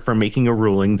Supreme Court from making a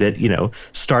ruling that,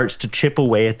 starts to chip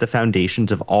away at the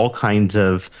foundations of all kinds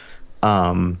of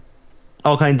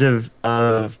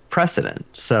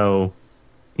precedent. So,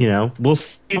 we'll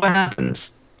see what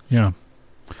happens. Yeah.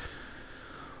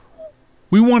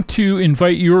 We want to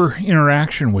invite your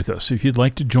interaction with us. If you'd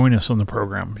like to join us on the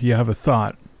program, if you have a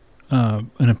thought, an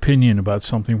opinion about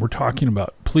something we're talking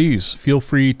about, please feel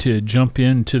free to jump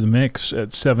into the mix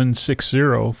at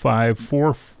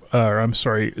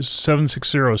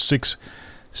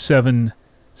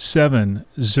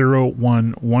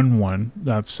 760-677-0111.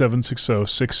 That's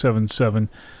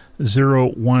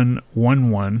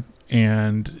 760-677-0111.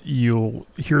 And you'll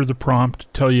hear the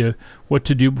prompt tell you what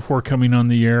to do before coming on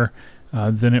the air.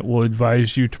 Then it will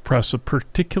advise you to press a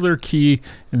particular key,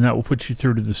 and that will put you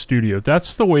through to the studio.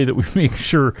 That's the way that we make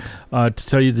sure, to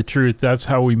tell you the truth, that's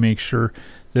how we make sure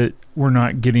that we're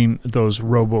not getting those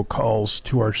robocalls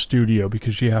to our studio,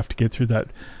 because you have to get through that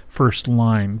first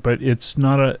line. But it's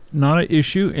not a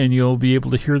issue, and you'll be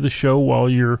able to hear the show while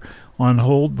you're on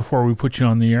hold before we put you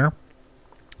on the air.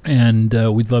 And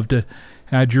we'd love to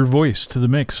add your voice to the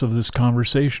mix of this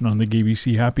conversation on the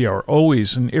GAYBC Happy Hour.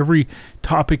 Always, and every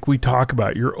topic we talk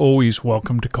about, you're always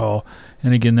welcome to call.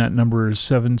 And again, that number is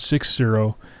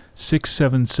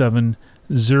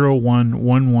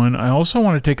 760-677-0111. I also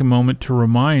want to take a moment to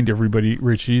remind everybody,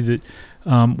 Richie, that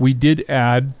we did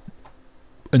add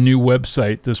a new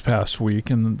website this past week,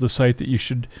 and the site that you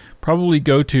should probably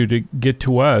go to get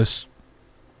to us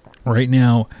right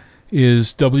now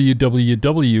is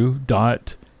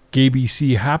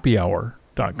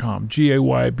www.gaybchappyhour.com.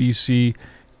 GAYBC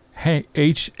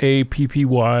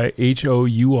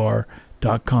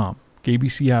HAPPYHOUR.com.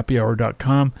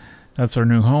 GAYBCHappyHour.com. That's our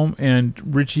new home.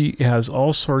 And Richie has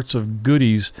all sorts of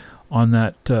goodies on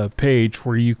that page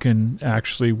where you can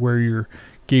actually wear your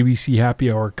GAYBC Happy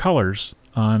Hour colors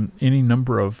on any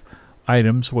number of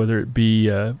items, whether it be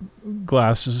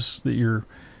glasses that you're,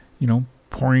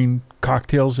 pouring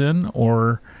cocktails in,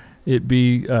 or it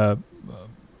be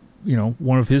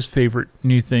one of his favorite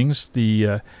new things,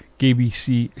 the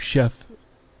GAYBC Chef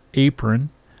apron,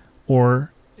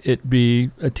 or it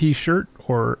be a t-shirt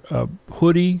or a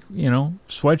hoodie,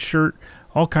 sweatshirt,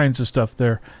 all kinds of stuff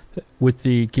there with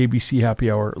the GAYBC Happy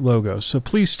Hour logo. So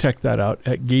please check that out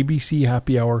at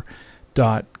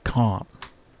GAYBCHappyHour.com.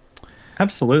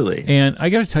 Absolutely. And I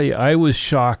got to tell you, I was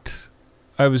shocked.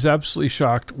 I was absolutely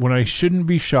shocked when I shouldn't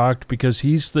be shocked, because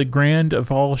he's the grand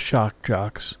of all shock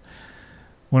jocks.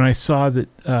 When I saw that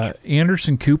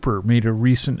Anderson Cooper made a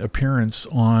recent appearance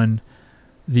on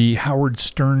the Howard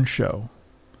Stern show.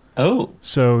 Oh.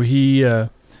 So he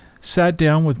sat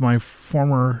down with my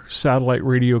former satellite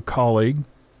radio colleague,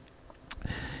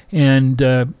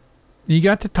 and he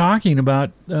got to talking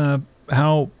about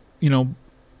how,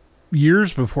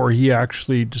 years before he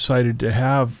actually decided to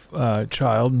have a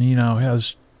child, and he now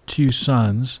has 2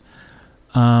 sons,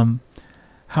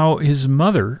 how his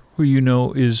mother,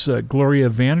 who is Gloria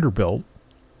Vanderbilt,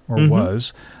 or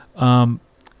was,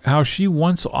 how she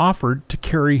once offered to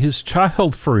carry his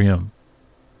child for him.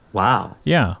 Wow.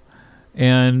 Yeah.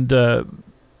 And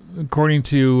according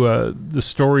to the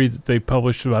story that they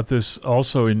published about this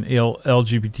also in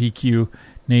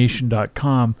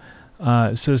LGBTQnation.com,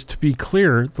 it says, to be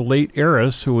clear, the late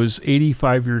heiress, who was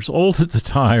 85 years old at the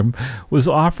time, was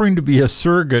offering to be a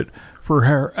surrogate for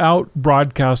her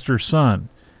out-broadcaster son.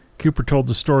 Cooper told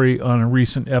the story on a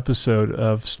recent episode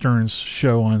of Stern's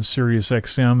show on Sirius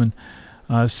XM,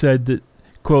 and said that,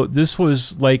 quote, "This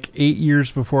was like 8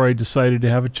 years before I decided to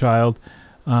have a child."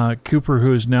 Cooper,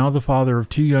 who is now the father of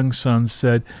 2 young sons,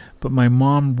 said, "But my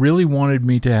mom really wanted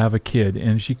me to have a kid,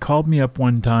 and she called me up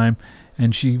one time,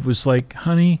 and she was like,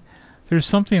 'Honey, there's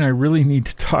something I really need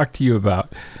to talk to you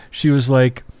about.' She was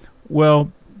like,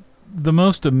 'Well, the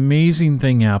most amazing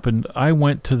thing happened. I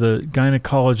went to the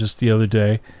gynecologist the other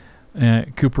day.'"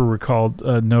 Cooper recalled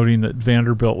noting that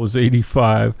Vanderbilt was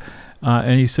 85,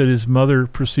 and he said his mother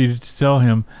proceeded to tell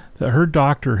him that her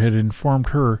doctor had informed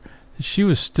her that she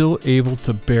was still able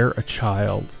to bear a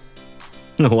child.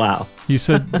 Wow. He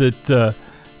said that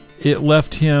it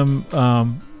left him,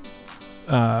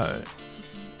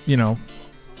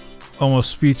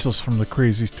 almost speechless from the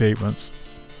crazy statements.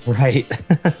 Right.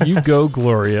 You go,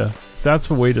 Gloria. That's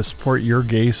a way to support your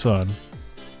gay son.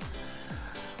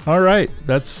 All right,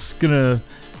 that's going to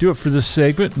do it for this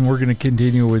segment, and we're going to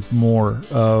continue with more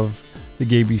of the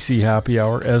GAYBC Happy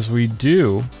Hour. As we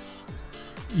do,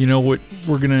 you know what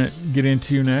we're going to get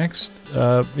into next?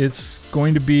 It's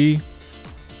going to be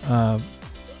a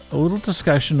little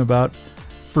discussion about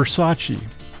Versace,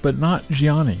 but not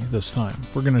Gianni this time.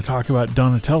 We're going to talk about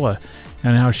Donatella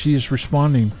and how she is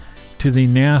responding to the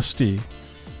nasty,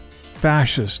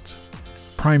 fascist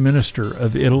Prime Minister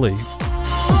of Italy.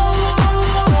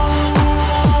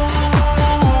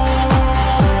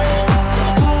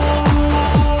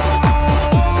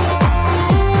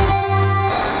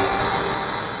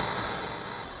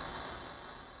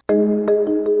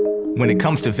 When it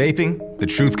comes to vaping, the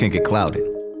truth can get clouded.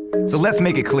 So let's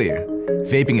make it clear.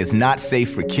 Vaping is not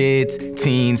safe for kids,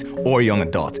 teens, or young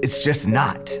adults. It's just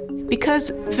not. Because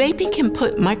vaping can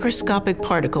put microscopic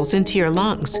particles into your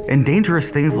lungs. And dangerous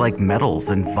things like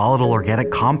metals and volatile organic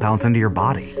compounds into your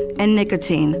body. And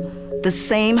nicotine, the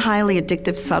same highly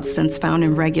addictive substance found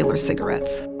in regular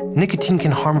cigarettes. Nicotine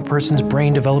can harm a person's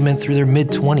brain development through their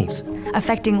mid-20s.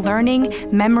 Affecting learning,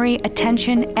 memory,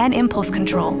 attention, and impulse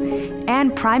control,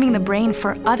 and priming the brain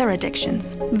for other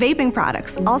addictions. Vaping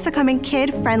products also come in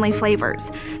kid-friendly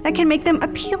flavors that can make them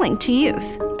appealing to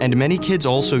youth. And many kids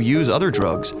also use other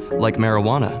drugs, like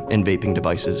marijuana, in vaping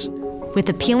devices. With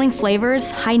appealing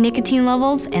flavors, high nicotine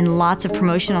levels, and lots of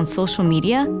promotion on social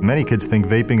media, many kids think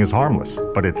vaping is harmless,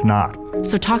 but it's not.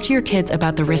 So talk to your kids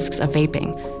about the risks of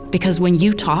vaping, because when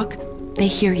you talk, they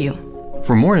hear you.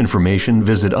 For more information,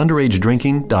 visit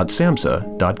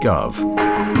underagedrinking.samhsa.gov.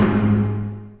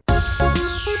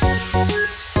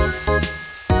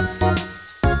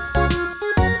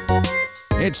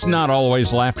 It's not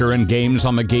always laughter and games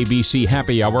on the GAYBC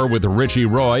Happy Hour with Richie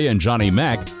Roy and Johnny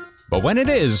Mack, but when it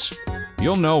is,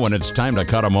 you'll know when it's time to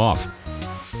cut them off.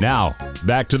 Now,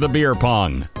 back to the beer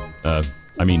pong.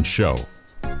 Show.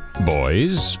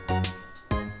 Boys?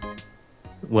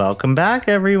 Welcome back,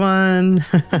 everyone.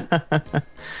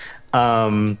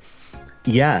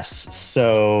 Yes,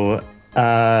 so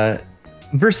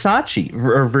Versace,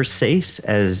 or Versace,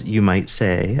 as you might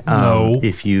say,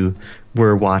 if you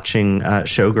were watching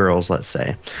Showgirls, let's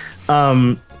say.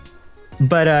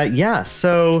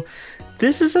 So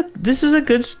this is a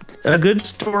good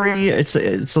story. It's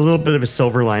a little bit of a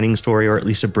silver lining story, or at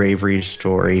least a bravery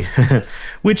story,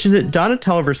 which is that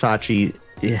Donatella Versace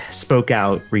spoke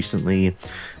out recently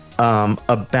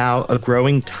about a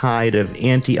growing tide of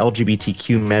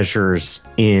anti-LGBTQ measures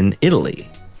in Italy.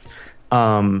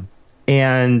 I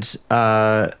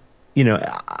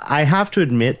have to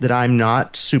admit that I'm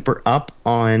not super up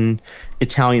on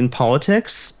Italian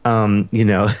politics. The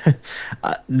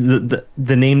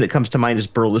name that comes to mind is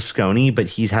Berlusconi, but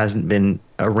he hasn't been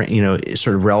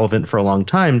sort of relevant for a long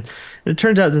time. And it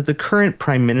turns out that the current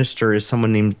prime minister is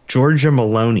someone named Giorgia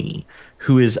Meloni,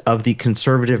 who is of the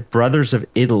conservative Brothers of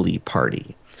Italy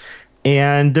party.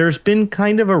 And there's been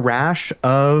kind of a rash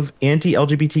of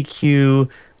anti-LGBTQ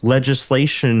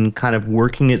legislation kind of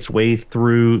working its way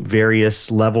through various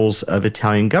levels of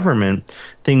Italian government,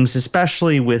 things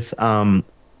especially with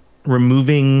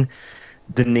removing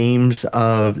the names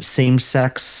of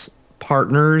same-sex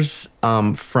partners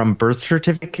from birth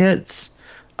certificates,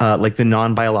 like the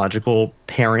non-biological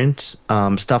parent,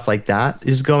 stuff like that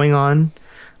is going on.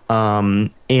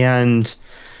 And,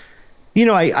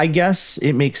 I guess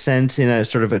it makes sense in a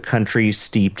sort of a country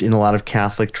steeped in a lot of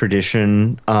Catholic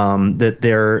tradition, that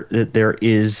there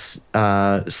is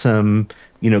some,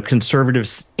 conservative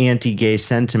anti-gay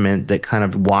sentiment that kind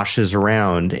of washes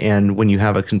around. And when you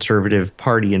have a conservative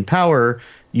party in power,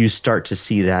 you start to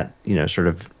see that, sort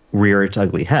of rear its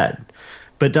ugly head.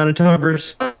 But Donatella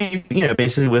Versace,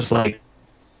 basically was like,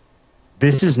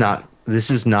 this is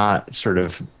not sort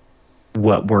of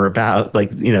what we're about. Like,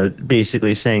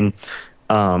 basically saying,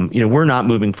 we're not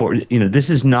moving forward. This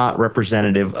is not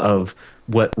representative of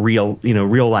what real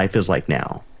life is like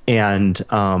now. And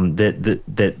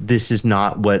that this is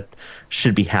not what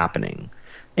should be happening.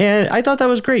 And I thought that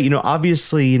was great.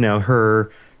 Obviously,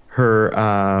 her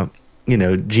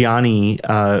Gianni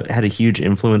had a huge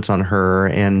influence on her,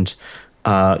 and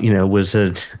was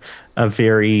a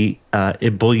very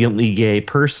ebulliently gay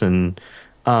person.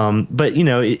 But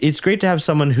it's great to have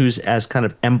someone who's as kind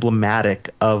of emblematic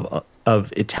of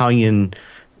Italian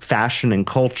fashion and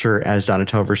culture as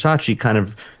Donatella Versace kind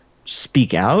of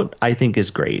speak out. I think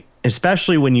is great,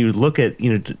 especially when you look at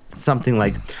something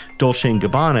like Dolce &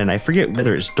 Gabbana, and I forget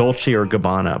whether it's Dolce or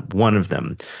Gabbana, one of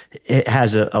them. It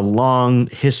has a long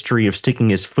history of sticking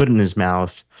his foot in his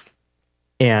mouth,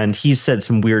 and he said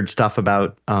some weird stuff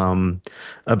about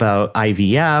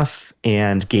IVF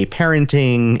and gay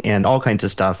parenting and all kinds of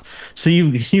stuff. So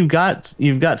you've got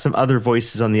some other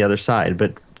voices on the other side,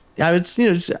 but I would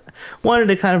just wanted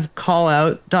to kind of call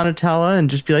out Donatella and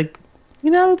just be like,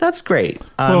 that's great.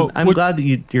 I'm glad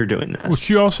that you're doing this. What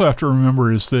you also have to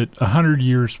remember is that 100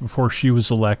 years before she was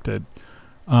elected,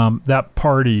 that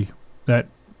party, that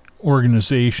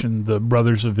organization, the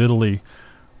Brothers of Italy,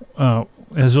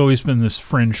 has always been this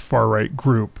fringe far-right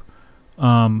group.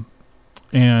 And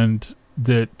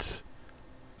that,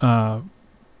 kind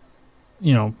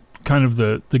of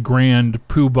the grand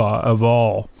poobah of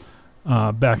all,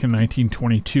 back in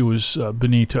 1922 was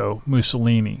Benito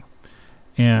Mussolini.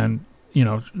 And,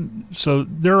 so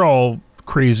they're all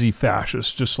crazy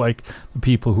fascists, just like the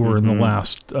people who were in the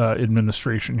last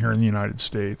administration here in the United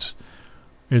States.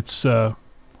 It's a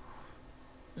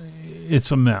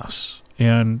mess.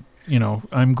 And,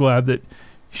 I'm glad that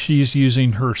she's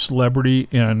using her celebrity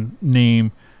and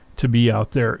name to be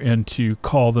out there and to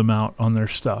call them out on their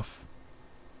stuff.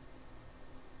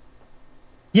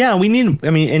 Yeah,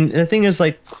 and the thing is,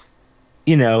 like,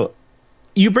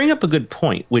 you bring up a good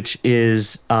point, which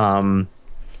is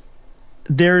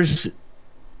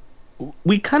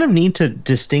we kind of need to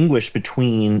distinguish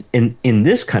between, in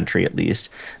this country at least,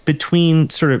 between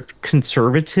sort of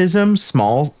conservatism,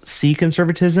 small c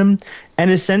conservatism, and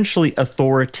essentially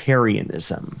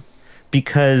authoritarianism.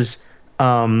 Because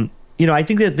I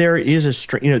think that there is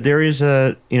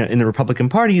in the Republican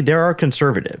Party, there are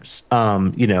conservatives,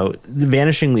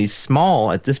 vanishingly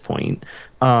small at this point.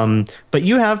 But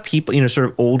you have people, sort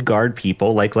of old guard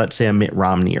people, like let's say a Mitt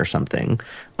Romney or something,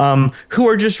 who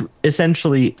are just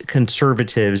essentially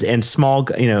conservatives and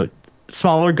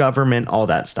smaller government, all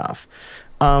that stuff.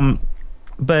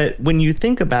 But when you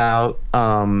think about,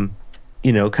 kind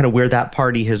of where that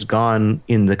party has gone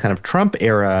in the kind of Trump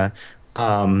era,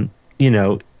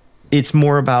 it's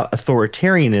more about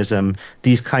authoritarianism,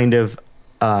 these kind of,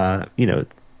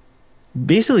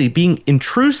 basically being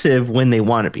intrusive when they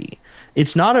want to be.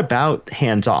 It's not about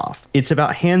hands off. It's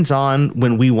about hands on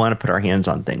when we want to put our hands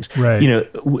on things. Right.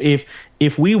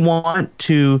 If we want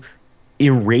to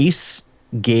erase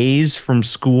gays from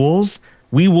schools,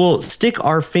 we will stick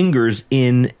our fingers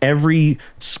in every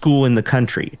school in the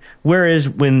country. Whereas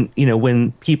when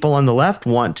people on the left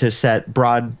want to set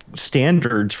broad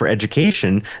standards for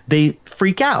education, they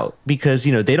freak out because,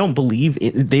 they don't believe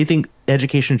they think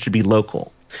education should be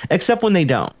local, except when they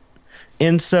don't.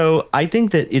 And so I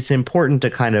think that it's important to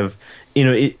kind of,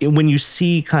 when you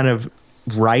see kind of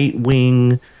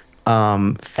right-wing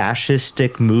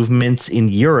fascistic movements in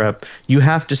Europe, you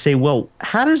have to say, well,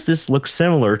 how does this look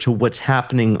similar to what's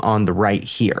happening on the right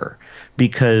here?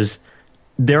 Because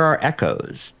there are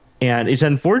echoes, and it's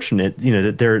unfortunate,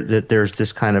 that there's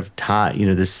this kind of tie,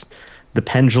 the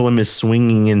pendulum is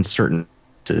swinging in certain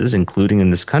places, including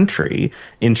in this country,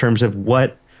 in terms of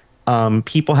what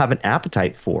people have an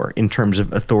appetite for in terms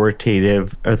of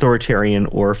authoritarian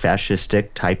or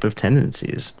fascistic type of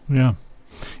tendencies. Yeah.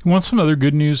 You want some other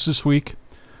good news this week?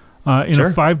 In Sure.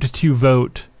 a 5-2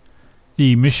 vote,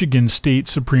 the Michigan State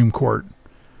Supreme Court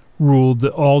ruled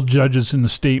that all judges in the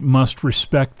state must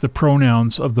respect the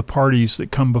pronouns of the parties that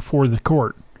come before the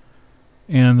court.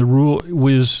 and the rule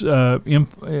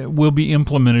will be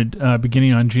implemented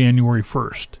beginning on January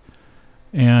 1st.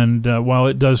 And while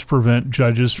it does prevent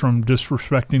judges from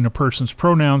disrespecting a person's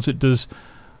pronouns, it does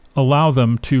allow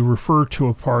them to refer to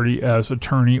a party as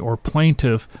attorney or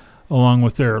plaintiff along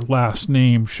with their last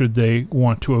name should they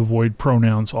want to avoid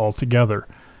pronouns altogether.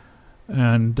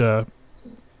 And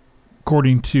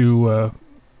according to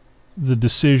the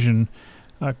decision,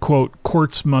 quote,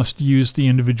 courts must use the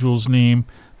individual's name,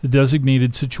 the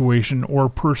designated situation, or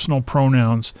personal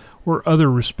pronouns or other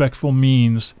respectful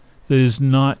means that is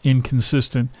not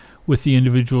inconsistent with the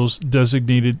individual's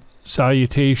designated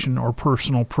salutation or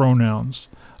personal pronouns.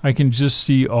 I can just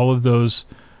see all of those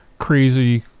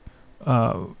crazy,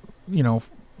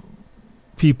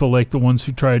 people like the ones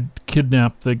who tried to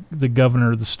kidnap the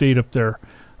governor of the state up there.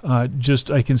 I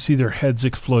can see their heads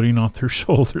exploding off their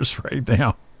shoulders right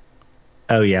now.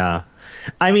 Oh yeah,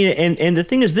 I mean, and the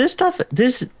thing is,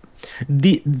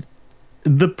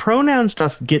 the pronoun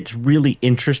stuff gets really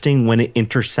interesting when it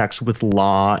intersects with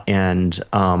law and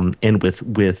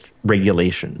with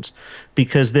regulations,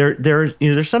 because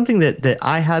there's something that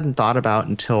I hadn't thought about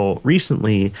until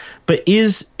recently, but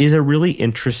is a really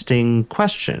interesting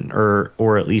question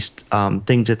or at least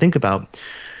thing to think about,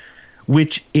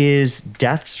 which is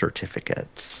death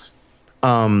certificates.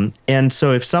 And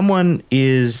so if someone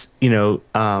is,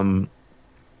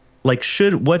 what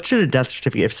should a death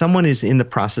certificate, if someone is in the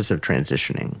process of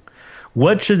transitioning,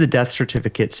 what should the death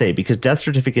certificate say? Because death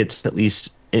certificates, it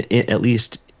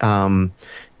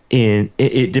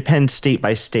depends state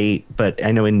by state, but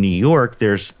I know in New York,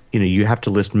 there's, you have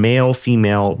to list male,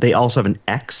 female. They also have an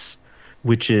X,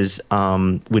 which is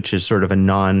sort of a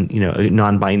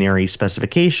non-binary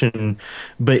specification,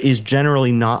 but is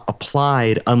generally not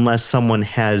applied unless someone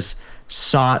has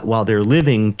sought while they're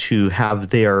living to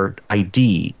have their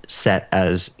ID set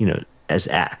as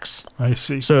X. I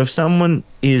see. So if someone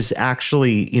is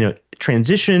actually,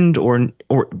 transitioned or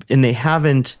and they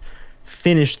haven't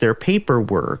finished their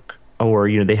paperwork, or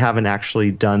they haven't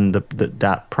actually done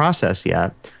that process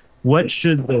yet, what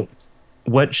should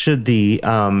the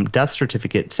death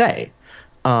certificate say?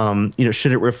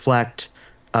 Should it reflect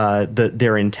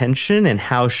their intention, and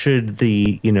how should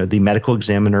the medical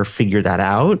examiner figure that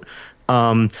out?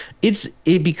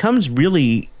 It becomes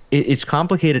really, it's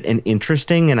complicated and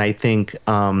interesting, and I think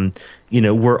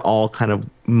we're all kind of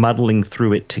muddling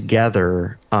through it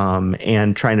together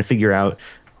and trying to figure out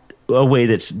a way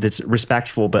that's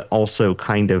respectful, but also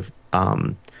kind of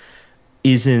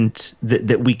isn't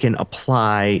that we can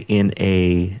apply in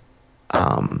a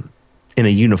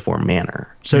uniform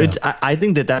manner. So yeah. I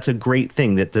think that's a great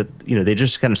thing that they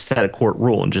just kind of set a court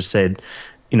rule and just said,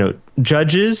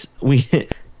 judges, we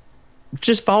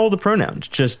just follow the pronouns,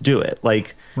 just do it.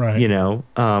 Like, right.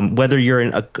 Whether you're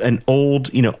an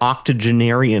old,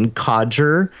 octogenarian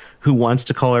codger who wants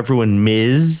to call everyone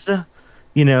Ms.,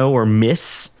 or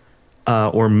Miss,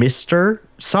 or Mr.,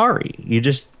 sorry, you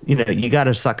just, you got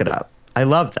to suck it up. I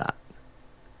love that.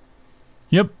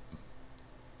 Yep.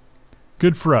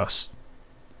 Good for us.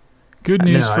 Good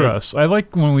news for us. I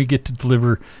like when we get to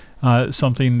deliver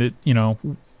something that,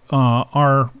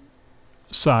 our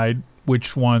side,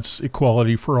 which wants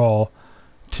equality for all,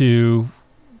 to,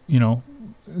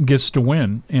 gets to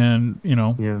win and,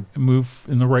 move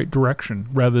in the right direction,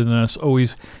 rather than us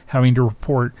always having to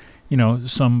report,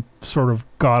 some sort of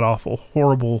god-awful,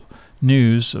 horrible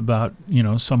news about,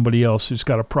 somebody else who's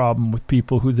got a problem with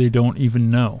people who they don't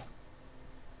even know.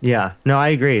 Yeah, no, I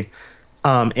agree.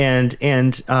 And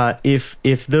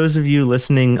if those of you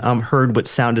listening heard what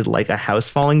sounded like a house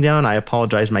falling down, I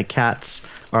apologize. My cats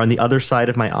are on the other side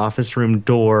of my office room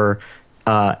door,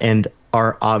 and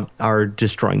are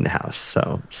destroying the house.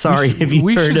 So sorry if you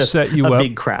heard a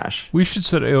big crash. We should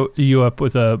set you up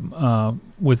with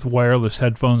with wireless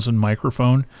headphones and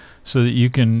microphone, so that you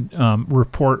can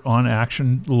report on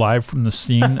action live from the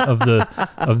scene of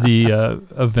the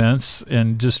events,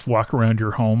 and just walk around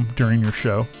your home during your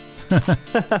show.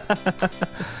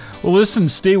 Well, listen,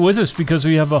 stay with us, because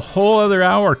we have a whole other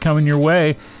hour coming your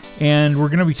way, and we're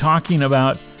going to be talking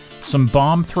about some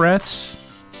bomb threats.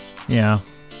 Yeah,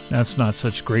 that's not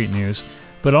such great news.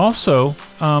 But also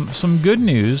some good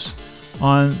news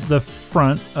on the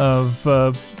front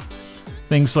of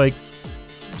things like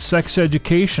Sex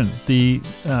Education, the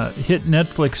hit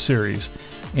Netflix series.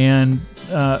 And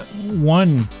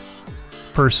one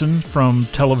person from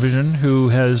television who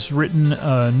has written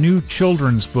a new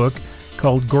children's book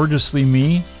called Gorgeously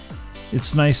Me.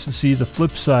 It's nice to see the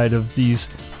flip side of these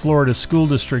Florida school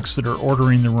districts that are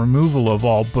ordering the removal of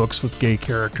all books with gay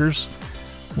characters.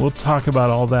 We'll talk about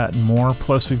all that and more.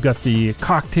 Plus, we've got the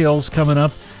cocktails coming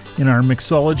up, in our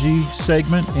mixology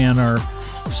segment and our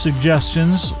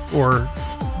suggestions or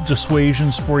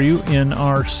dissuasions for you in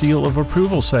our seal of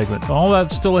approval segment. All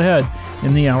that's still ahead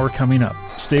in the hour coming up.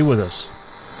 Stay with us.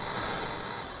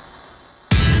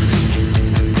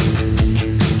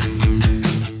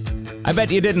 I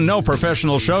bet you didn't know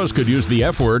professional shows could use the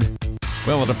F word.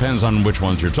 Well, it depends on which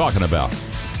ones you're talking about.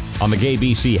 On the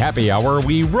GAYBC Happy Hour,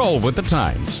 we roll with the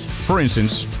times. For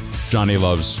instance, Johnny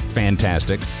loves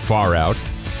fantastic, far out,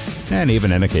 and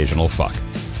even an occasional fuck.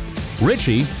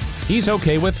 Richie, he's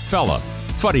okay with fella,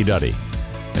 fuddy-duddy,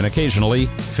 and occasionally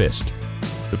fist,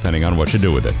 depending on what you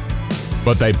do with it.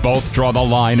 But they both draw the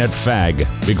line at fag,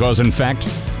 because in fact,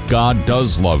 God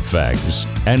does love fags,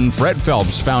 and Fred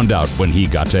Phelps found out when he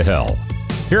got to hell.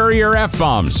 Here are your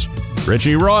F-bombs,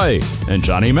 Richie Roy and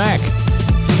Johnny Mac.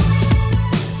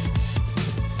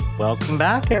 Welcome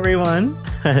back, everyone,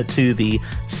 to the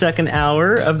second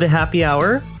hour of the Happy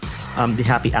Hour. The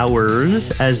Happy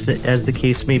Hours, as the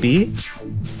case may be.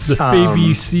 The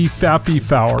GAYBC Fappy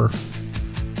Fower.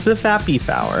 The Fappy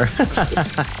Fower.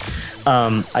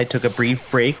 I took a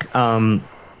brief break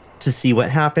to see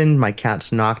what happened. My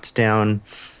cats knocked down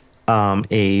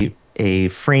a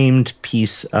framed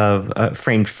piece of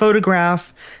framed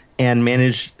photograph, and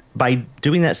managed by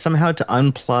doing that somehow to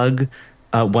unplug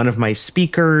one of my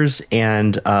speakers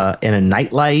and a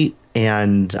nightlight,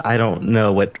 and I don't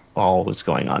know what all was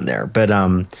going on there, but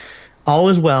all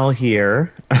is well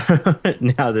here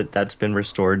now that that's been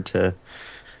restored to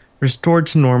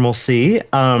normalcy.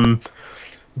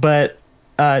 But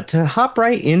to hop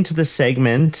right into the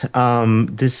segment,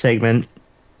 this segment,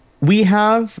 we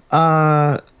have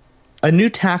a new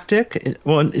tactic.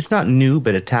 Well, it's not new,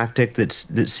 but a tactic that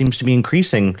seems to be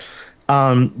increasing.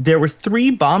 There were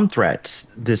 3 bomb threats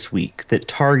this week that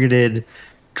targeted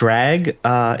drag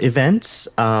events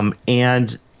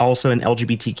and also an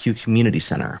LGBTQ community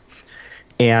center.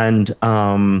 And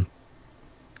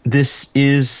this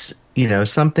is,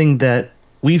 something that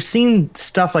we've seen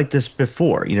stuff like this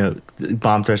before,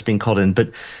 bomb threats being called in,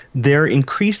 but they're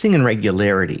increasing in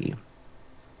regularity.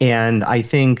 And I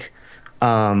think,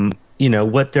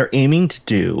 what they're aiming to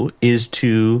do is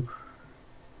to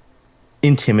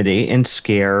intimidate and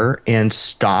scare and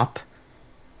stop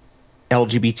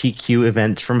LGBTQ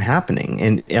events from happening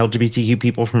and LGBTQ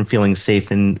people from feeling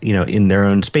safe in their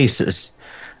own spaces.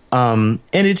 And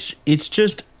it's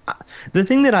just the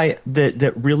thing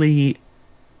that really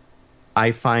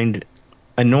I find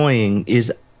annoying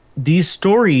is these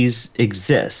stories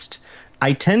exist.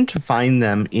 I tend to find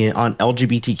them on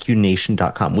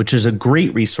LGBTQnation.com, which is a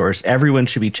great resource. Everyone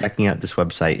should be checking out this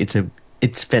website.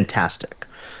 It's fantastic.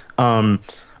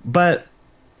 But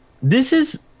this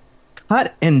is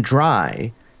cut and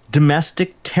dry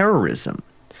domestic terrorism.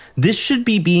 This should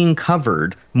be being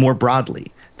covered more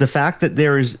broadly. The fact that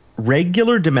there is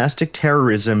regular domestic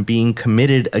terrorism being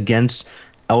committed against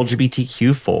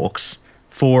LGBTQ folks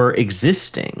for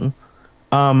existing,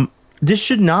 this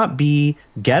should not be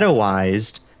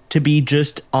ghettoized to be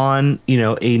just on,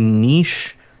 a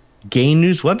niche gay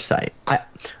news website.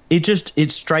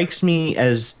 It strikes me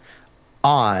as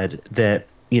odd that,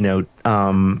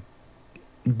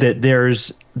 that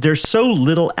there's so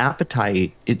little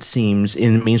appetite, it seems,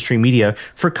 in the mainstream media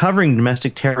for covering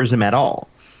domestic terrorism at all.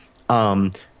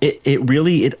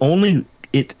 It's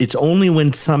only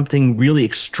when something really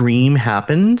extreme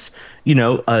happens,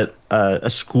 a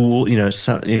school,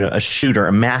 a shooter,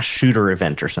 a mass shooter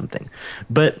event or something.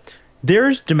 But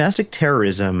there's domestic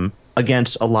terrorism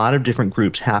against a lot of different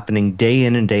groups happening day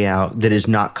in and day out that is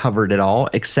not covered at all,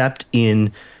 except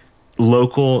in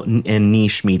local and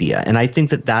niche media. And I think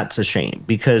that that's a shame,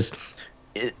 because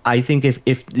I think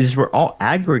if these were all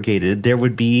aggregated, there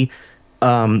would be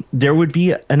an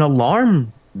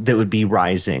alarm that would be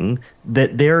rising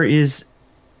that there is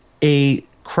a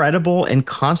credible and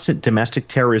constant domestic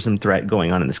terrorism threat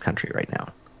going on in this country right now.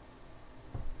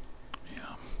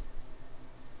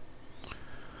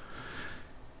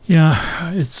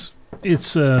 Yeah, it's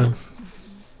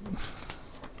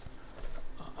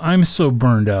I'm so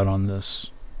burned out on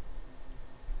this.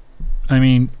 I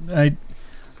mean, I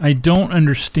don't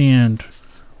understand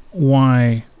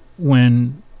why,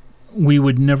 when we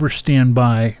would never stand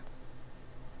by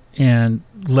and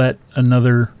let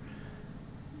another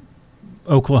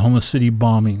Oklahoma City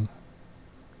bombing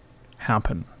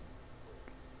happen,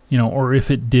 or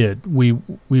if it did, we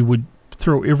would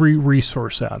throw every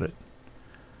resource at it.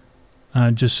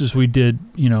 Just as we did,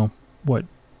 how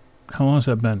long has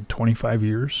that been? 25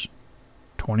 years?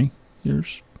 20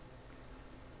 years?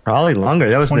 Probably longer.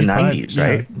 That was the 90s,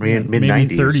 right? Mid-90s.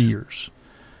 Maybe 30 years.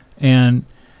 And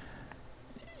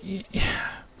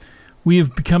we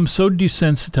have become so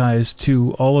desensitized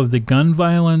to all of the gun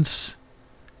violence.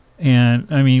 And,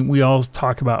 I mean, we all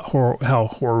talk about how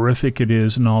horrific it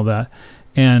is and all that.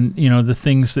 And, you know, the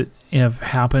things that have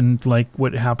happened, like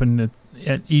what happened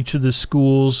at each of the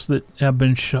schools that have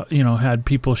been, had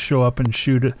people show up and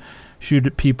shoot at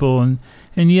people.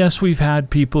 And yes, we've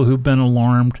had people who've been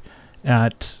alarmed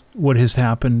at what has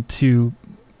happened to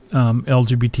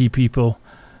LGBT people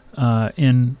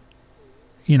in,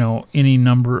 you know, any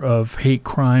number of hate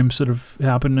crimes that have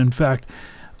happened. In fact,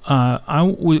 I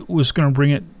was going to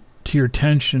bring it to your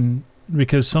attention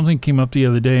because something came up the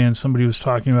other day and somebody was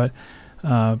talking about,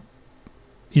 an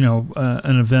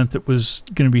event that was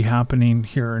going to be happening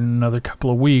here in another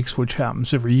couple of weeks, which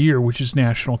happens every year, which is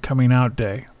National Coming Out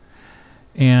Day.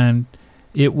 And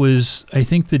it was, I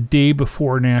think, the day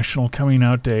before National Coming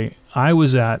Out Day, I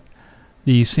was at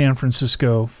the San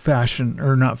Francisco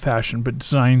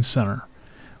Design Center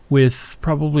with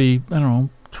probably,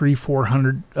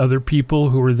 300-400 other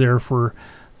people who were there for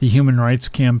the Human Rights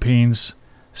Campaign's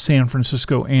San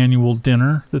Francisco annual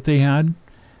dinner that they had.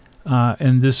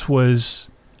 And this was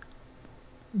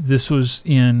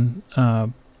in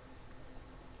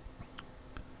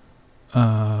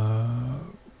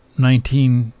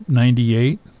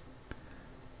 1998.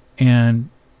 And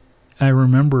I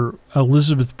remember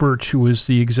Elizabeth Birch, who was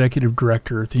the executive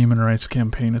director at the Human Rights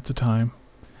Campaign at the time,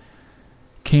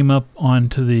 came up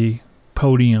onto the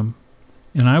podium.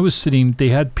 And I was they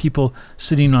had people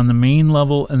sitting on the main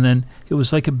level, and then it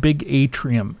was like a big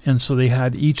atrium. And so they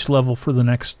had each level for the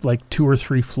next, 2 or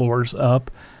 3 floors up,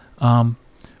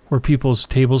 where people's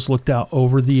tables looked out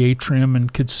over the atrium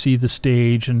and could see the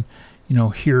stage and,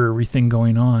 hear everything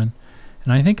going on.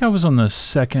 And I think I was on the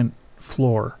second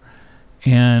floor.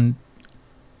 And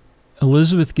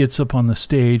Elizabeth gets up on the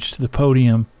stage to the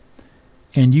podium,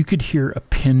 and you could hear a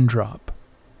pin drop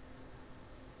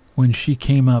when she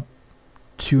came up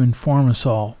to inform us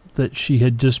all that she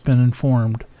had just been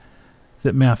informed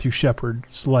that Matthew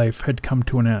Shepard's life had come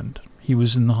to an end. He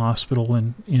was in the hospital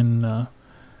in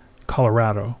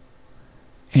Colorado.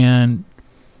 And,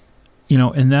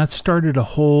 and that started a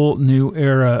whole new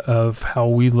era of how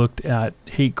we looked at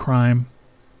hate crime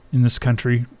in this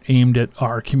country aimed at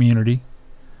our community.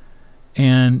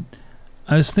 And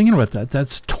I was thinking about that.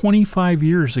 That's 25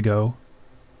 years ago,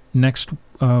 next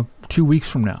 2 weeks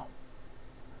from now.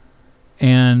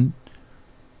 And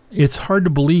it's hard to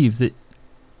believe that,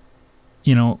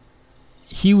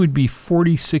 he would be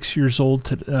 46 years old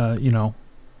today.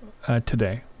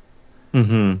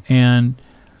 Mm-hmm. And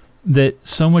that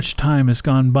so much time has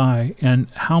gone by, and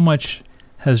how much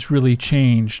has really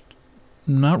changed?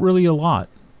 Not really a lot.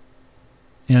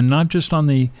 And not just on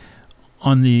the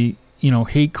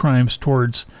hate crimes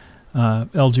towards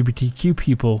LGBTQ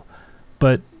people,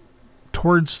 but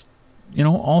towards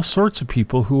all sorts of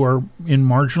people who are in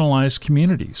marginalized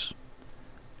communities.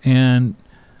 And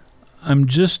I'm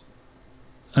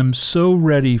so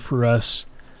ready for us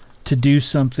to do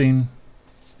something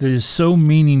that is so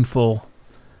meaningful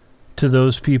to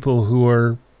those people who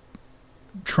are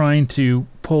trying to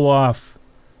pull off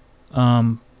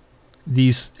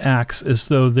these acts as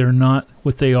though they're not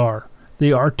what they are.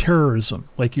 They are terrorism,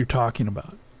 like you're talking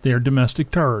about. They are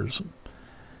domestic terrorism.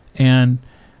 And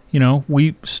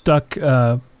we stuck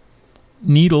a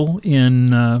needle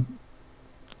in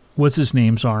what's his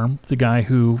name's arm, the guy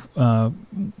who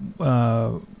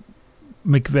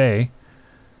McVeigh,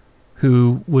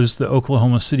 who was the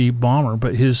Oklahoma City bomber,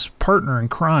 but his partner in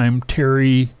crime,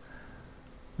 Terry,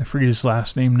 I forget his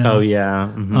last name now. Oh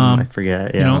yeah, I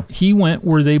forget. Yeah, he went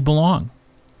where they belong.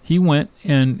 He went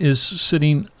and is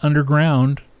sitting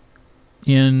underground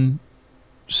in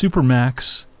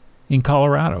Supermax in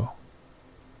Colorado.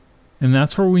 And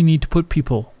that's where we need to put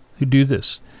people who do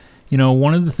this.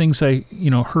 One of the things I,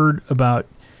 heard about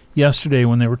yesterday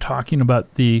when they were talking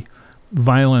about the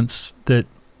violence that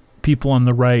people on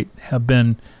the right have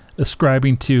been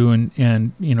ascribing to and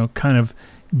kind of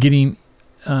getting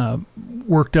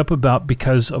worked up about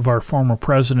because of our former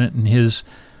president and his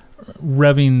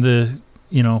revving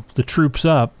the troops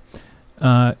up,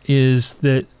 is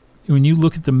that when you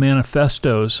look at the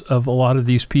manifestos of a lot of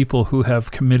these people who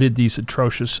have committed these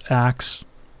atrocious acts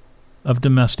of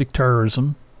domestic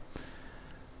terrorism,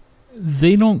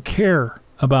 they don't care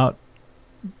about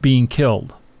being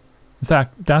killed. In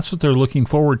fact, that's what they're looking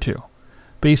forward to.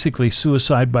 Basically,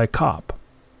 suicide by cop.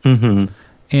 Mm-hmm.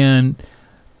 And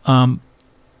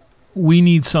we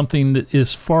need something that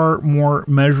is far more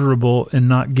measurable and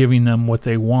not giving them what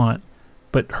they want,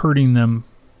 but hurting them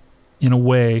in a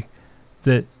way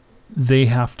that they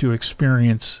have to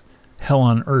experience hell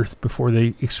on earth before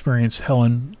they experience hell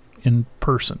in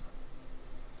person.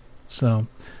 So,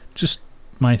 just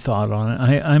my thought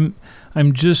on it.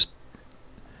 I'm just,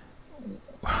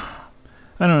 I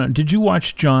don't know. Did you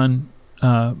watch Jon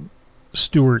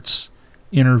Stewart's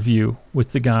interview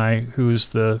with the guy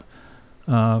who's the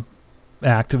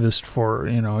activist for,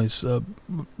 he's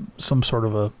some sort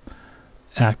of a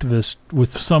activist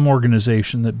with some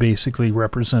organization that basically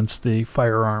represents the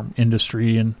firearm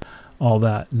industry and all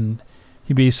that, and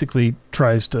he basically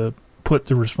tries to put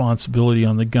the responsibility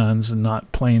on the guns and not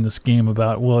playing this game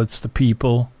about, well, it's the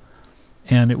people.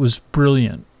 And it was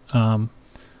brilliant. I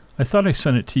thought I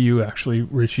sent it to you actually,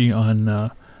 Richie,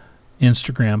 on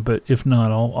Instagram, but if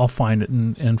not, I'll find it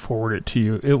and forward it to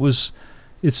you.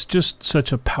 It's just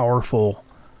such a powerful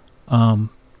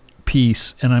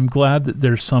piece, and I'm glad that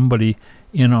there's somebody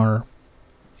in our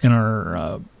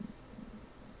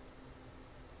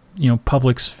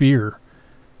public sphere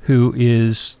who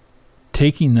is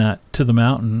taking that to the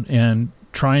mountain and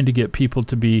trying to get people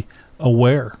to be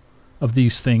aware of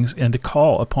these things and to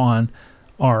call upon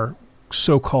our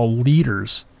so-called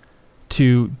leaders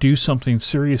to do something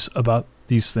serious about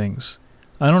these things.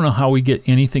 I don't know how we get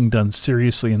anything done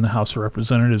seriously in the House of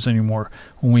Representatives anymore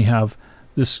when we have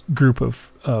this group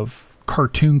of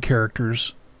cartoon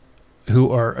characters who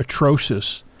are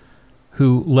atrocious,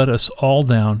 who let us all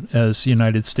down as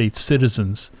United States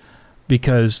citizens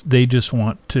because they just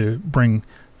want to bring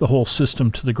the whole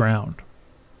system to the ground.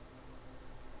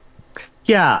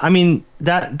 Yeah, I mean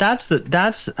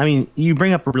you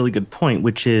bring up a really good point,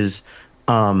 which is,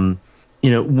 there's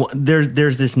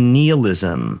this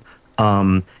nihilism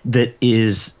that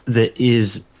is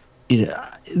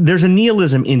there's a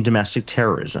nihilism in domestic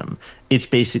terrorism. It's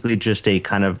basically just a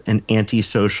kind of an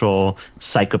antisocial,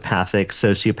 psychopathic,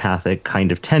 sociopathic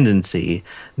kind of tendency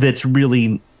that's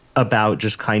really about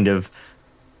just kind of,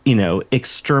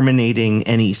 exterminating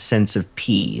any sense of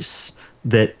peace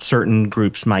that certain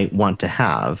groups might want to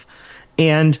have.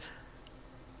 And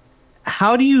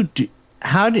how do you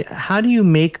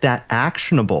make that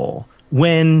actionable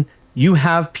when you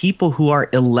have people who are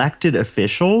elected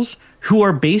officials who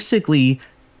are basically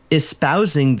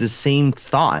espousing the same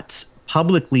thoughts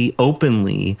publicly,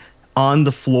 openly, on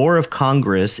the floor of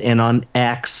Congress and on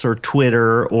X or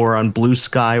Twitter or on Blue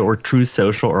Sky or Truth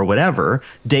Social or whatever,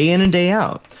 day in and day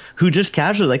out, who just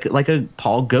casually, like a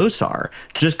Paul Gosar,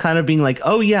 just kind of being like,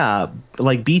 oh yeah,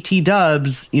 like BT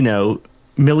dubs,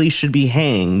 Millie should be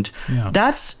hanged. Yeah.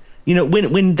 That's,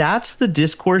 when that's the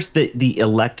discourse that the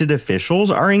elected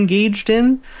officials are engaged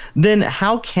in, then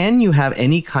how can you have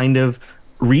any kind of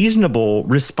reasonable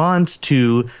response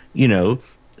to,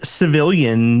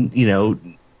 civilian,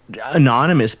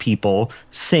 anonymous people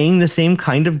saying the same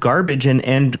kind of garbage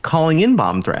and calling in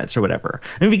bomb threats or whatever?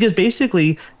 I mean, because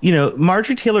basically,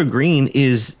 Marjorie Taylor Greene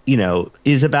is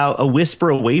about a whisper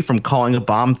away from calling a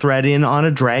bomb threat in on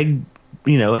a drag,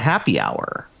 happy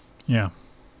hour. Yeah.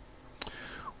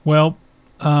 Well,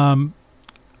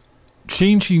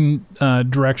 changing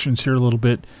directions here a little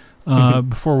bit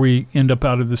before we end up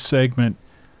out of this segment.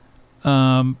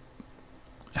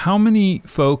 How many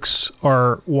folks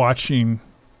are watching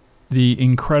the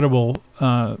incredible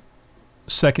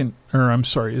second, or I'm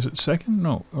sorry, is it second?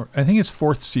 No, I think it's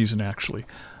fourth season actually,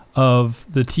 of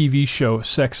the TV show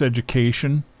Sex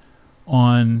Education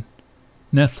on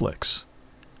Netflix?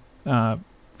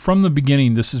 From the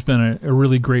beginning, this has been a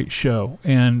really great show,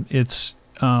 and it's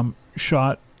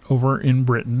shot over in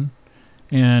Britain,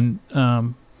 and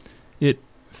it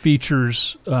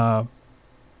features,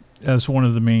 as one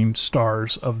of the main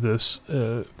stars of this,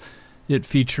 it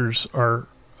features our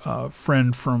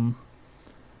friend from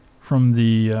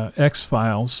the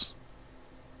X-Files.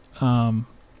 Why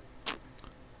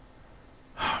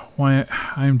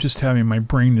I'm just having, my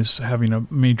brain is having a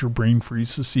major brain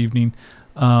freeze this evening.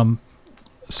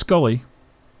 Scully.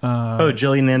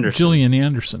 Gillian Anderson. Gillian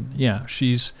Anderson. Yeah,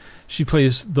 she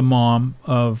plays the mom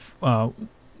of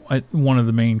one of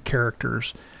the main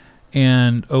characters,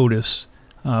 and Otis,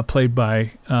 played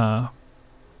by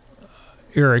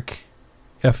Eric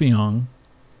Effiong.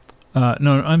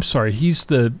 No, I'm sorry.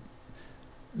 I'm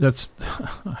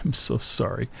so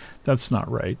sorry. That's not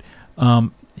right.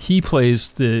 He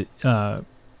plays the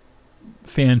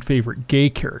fan favorite gay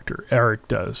character. Eric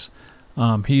does.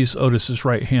 He's Otis's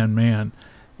right-hand man,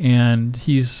 and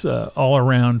he's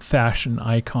all-around fashion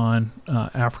icon,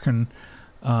 African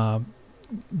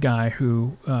guy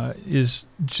who is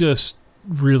just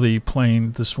really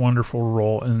playing this wonderful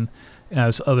role, and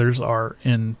as others are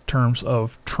in terms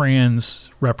of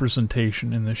trans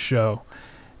representation in the show.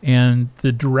 And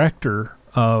the director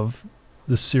of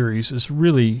the series is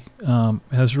really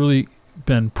has really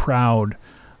been proud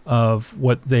of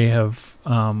what they have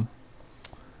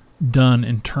done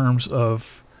in terms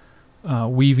of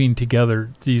weaving together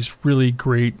these really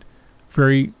great,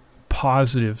 very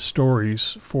positive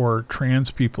stories for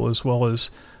trans people as well as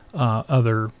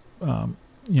other,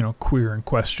 queer and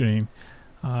questioning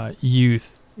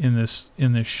youth in this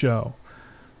show.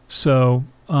 So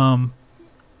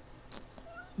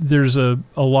there's a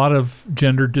lot of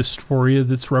gender dysphoria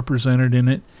that's represented in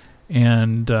it,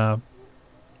 and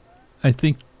I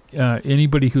think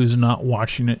anybody who's not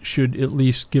watching it should at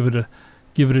least give it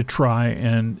a try.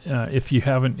 And if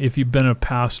you've been a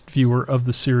past viewer of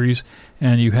the series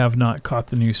and you have not caught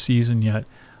the new season yet,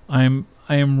 I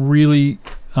am really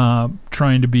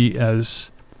trying to be as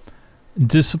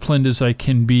disciplined as I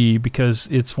can be, because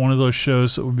it's one of those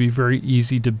shows that would be very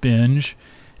easy to binge.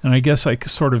 And I guess I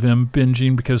sort of am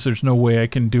binging because there's no way I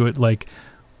can do it like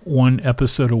one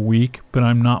episode a week, but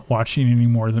I'm not watching any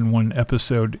more than one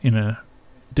episode in a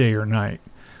day or night.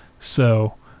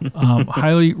 So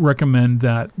highly recommend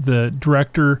that. The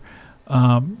director,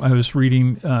 I was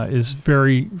reading, is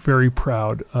very, very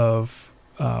proud of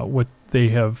what they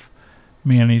have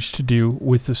managed to do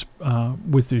with this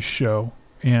show,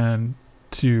 and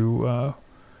to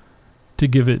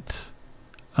give it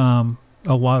a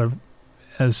lot of,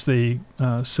 as they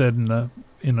said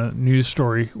in a news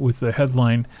story with the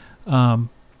headline,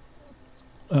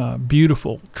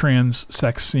 beautiful trans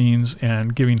sex scenes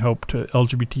and giving hope to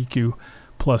LGBTQ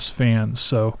plus fans.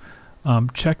 So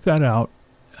check that out.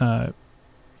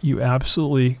 You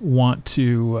absolutely want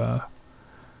to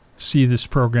see this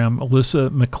program. Alyssa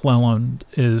McClelland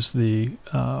is the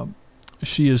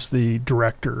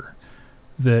director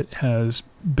that has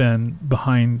been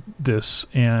behind this,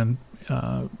 and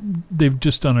they've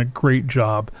just done a great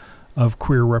job of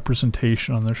queer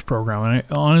representation on this program. And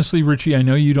honestly, Richie, I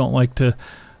know you don't like to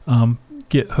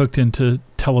get hooked into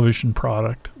television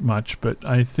product much, but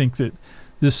I think that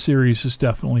this series is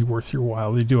definitely worth your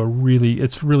while. They do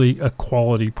it's really a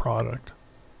quality product.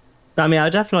 I mean, I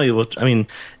definitely will. I mean,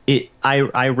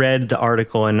 I read the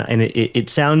article, and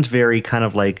it sounds very kind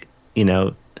of like,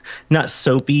 not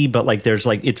soapy, but like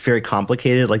it's very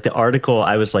complicated. Like the article,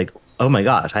 I was like, oh my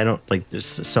gosh, I don't like, there's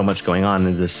so much going on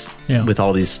in this with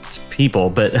all these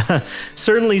people, but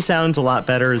certainly sounds a lot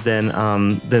better than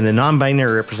the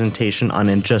non-binary representation on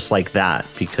And Just Like That,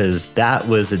 because that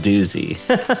was a doozy.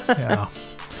 Yeah.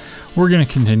 We're going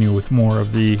to continue with more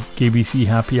of the GAYBC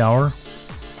Happy Hour.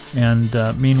 And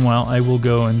meanwhile, I will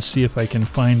go and see if I can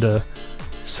find a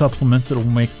supplement that will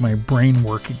make my brain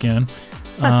work again.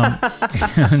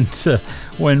 And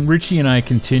when Richie and I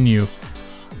continue,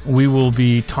 we will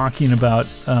be talking about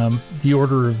the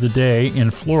order of the day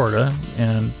in Florida,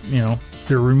 and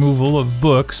the removal of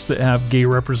books that have gay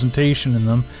representation in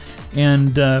them,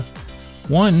 and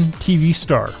one TV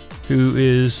star who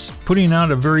is putting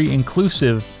out a very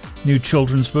inclusive new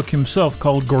children's book himself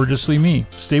called Gorgeously Me.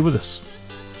 Stay with us.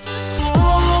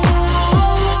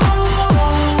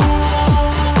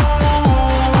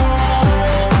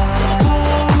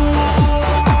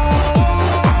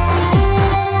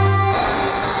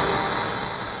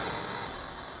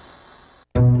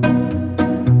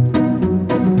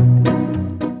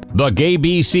 The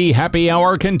GAYBC Happy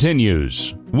Hour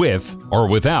continues, with or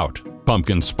without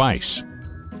pumpkin spice.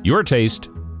 Your taste,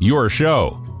 your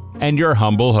show, and your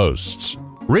humble hosts,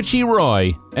 Richie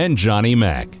Roy and Johnny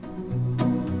Mack.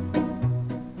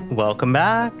 Welcome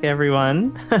back,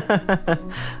 everyone.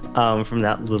 From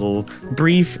that little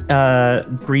brief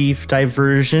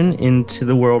diversion into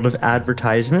the world of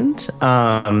advertisement. What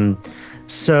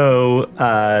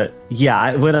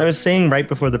I was saying right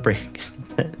before the break is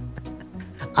that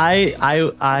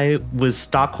I was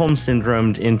Stockholm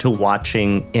syndromed into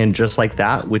watching And Just Like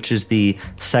That, which is the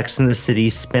Sex and the City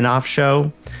spin-off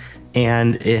show.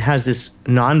 And it has this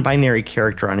non-binary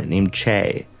character on it named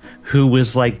Che, who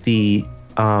was like the,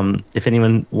 if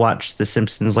anyone watched The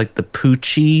Simpsons, like the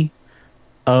Poochie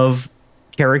of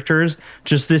characters,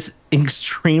 just this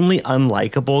extremely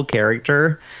unlikable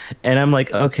character. And I'm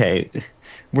like, okay,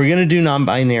 we're going to do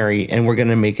non-binary and we're going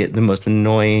to make it the most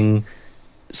annoying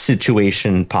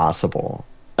situation possible.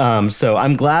 So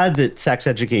I'm glad that Sex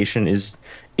Education is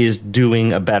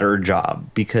doing a better job,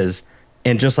 because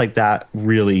And Just Like That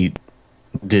really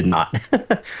did not.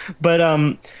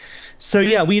 But so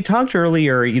yeah, we talked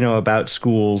earlier, about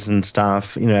schools and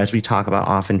stuff, as we talk about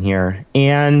often here.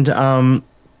 And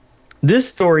this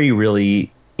story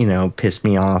really, pissed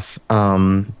me off.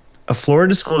 A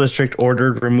Florida school district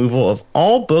ordered removal of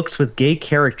all books with gay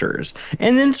characters,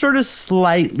 and then sort of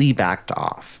slightly backed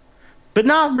off, but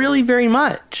not really very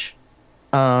much.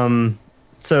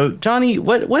 So, Johnny,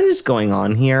 what is going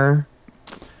on here?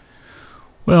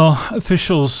 Well,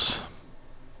 officials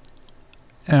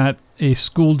at a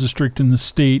school district in the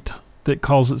state that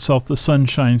calls itself the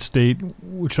Sunshine State,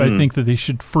 which I think that they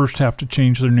should first have to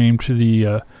change their name to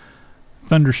the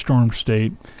Thunderstorm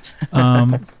State,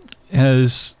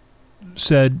 has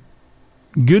said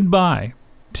goodbye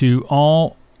to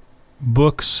all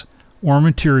books or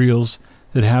materials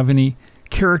that have any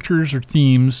characters or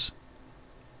themes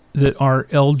that are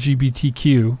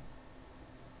LGBTQ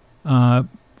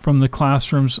from the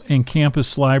classrooms and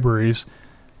campus libraries,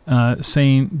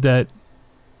 saying that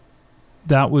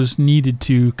was needed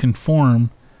to conform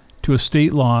to a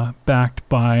state law backed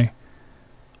by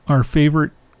our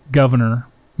favorite governor,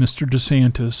 Mr.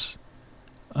 DeSantis,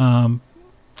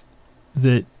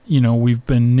 that, we've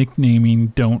been nicknaming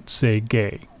Don't Say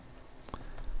Gay.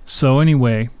 So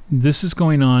anyway, this is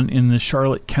going on in the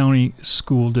Charlotte County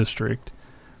School District,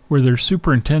 where their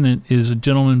superintendent is a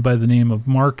gentleman by the name of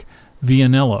Mark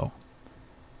Vianello.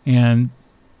 And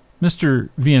Mr.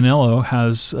 Vianello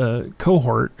has a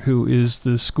cohort who is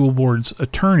the school board's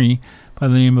attorney by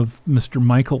the name of Mr.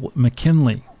 Michael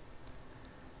McKinley.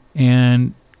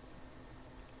 And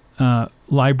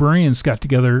librarians got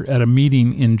together at a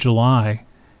meeting in July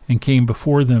and came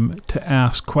before them to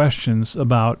ask questions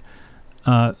about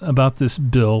this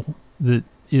bill that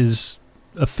is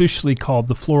officially called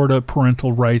the Florida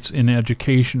Parental Rights in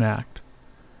Education Act.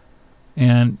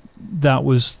 And that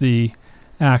was the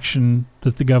action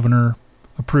that the governor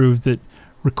approved that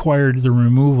required the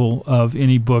removal of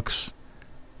any books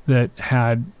that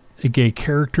had a gay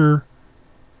character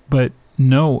but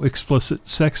no explicit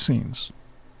sex scenes.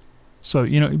 So,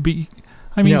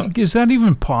 is that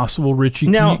even possible, Richie?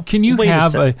 Now, can you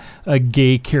have a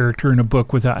gay character in a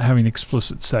book without having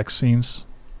explicit sex scenes?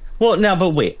 Well, now, but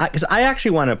wait, because I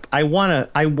actually want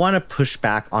to push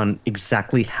back on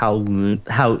exactly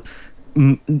how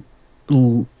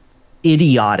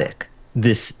idiotic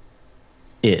this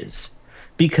is,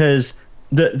 because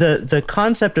the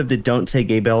concept of the Don't Say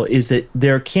Gay bill is that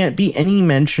there can't be any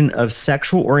mention of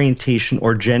sexual orientation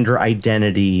or gender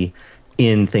identity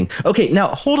in thing. Okay, now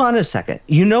hold on a second.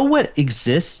 You know what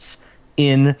exists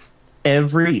in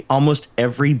almost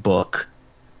every book,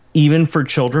 even for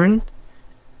children?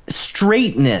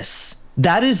 Straightness.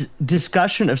 That is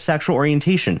discussion of sexual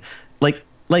orientation. Like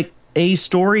a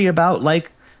story about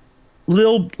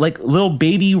little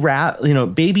baby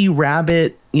baby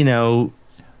rabbit,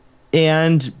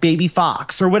 and baby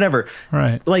fox or whatever.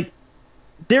 Right.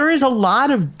 There's a lot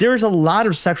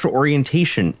of sexual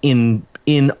orientation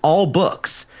in all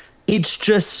books. It's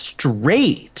just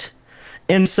straight.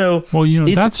 And so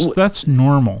that's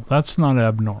normal. That's not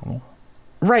abnormal.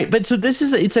 Right, but so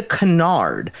it's a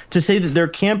canard to say that there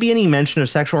can't be any mention of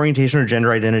sexual orientation or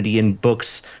gender identity in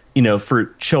books, for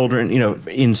children,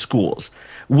 in schools.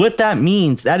 What that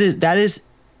means, that is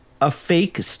a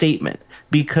fake statement,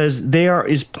 because there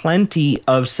is plenty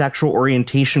of sexual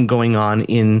orientation going on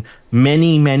in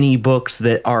many, many books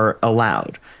that are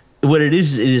allowed. What it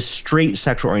is straight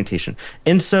sexual orientation.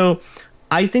 And so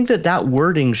I think that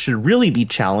wording should really be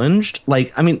challenged.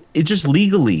 It just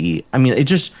legally,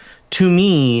 to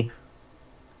me,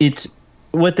 it's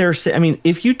what they're saying.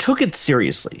 If you took it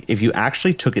seriously, if you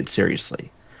actually took it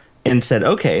seriously and said,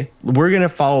 okay, we're going to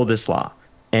follow this law,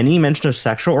 any mention of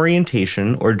sexual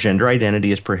orientation or gender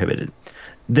identity is prohibited,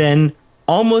 then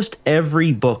almost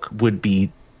every book would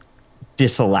be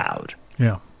disallowed.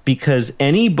 Yeah. Because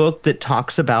any book that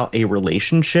talks about a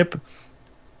relationship,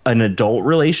 an adult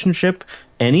relationship,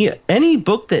 any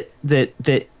book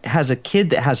that has a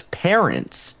kid that has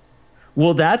parents,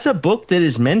 well, that's a book that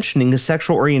is mentioning a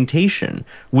sexual orientation,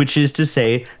 which is to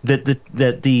say that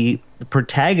the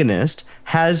protagonist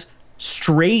has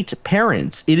straight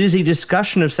parents. It is a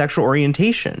discussion of sexual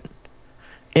orientation.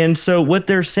 And so what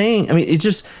they're saying, it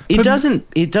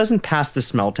doesn't pass the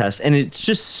smell test, and it's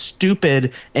just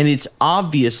stupid, and it's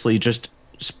obviously just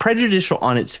prejudicial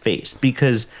on its face,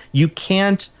 because you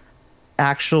can't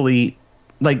actually,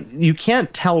 you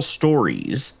can't tell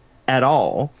stories at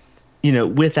all,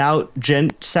 without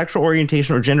sexual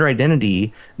orientation or gender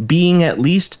identity being at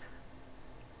least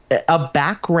a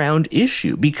background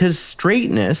issue, because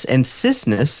straightness and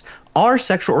cisness are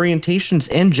sexual orientations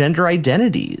and gender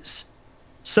identities.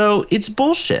 So it's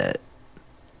bullshit.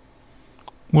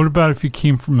 What about if you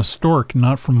came from a stork,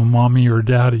 not from a mommy or a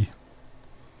daddy?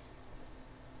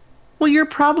 Well, you're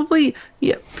probably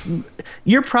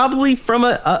from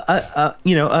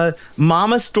a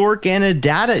mama stork and a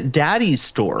daddy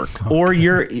stork, okay. Or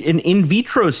you're an in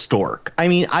vitro stork.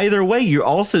 Either way, you're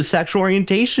also sexual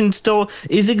orientation still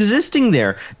is existing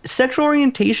there. Sexual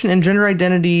orientation and gender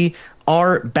identity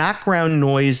are background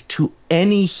noise to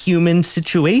any human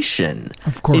situation.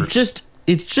 Of course.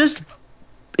 It's just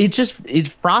it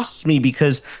frosts me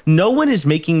because no one is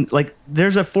making, like,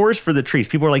 there's a forest for the trees.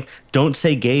 People are like, don't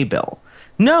say gay bill.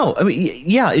 No, I mean,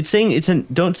 yeah, it's saying it's a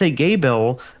don't say gay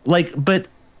bill, like, but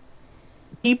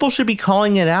people should be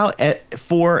calling it out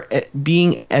for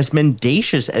being as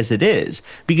mendacious as it is,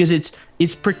 because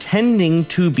it's pretending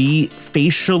to be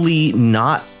facially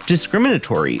not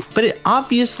discriminatory, but it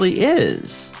obviously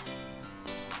is.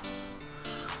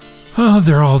 Oh,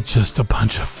 they're all just a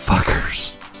bunch of fuckers.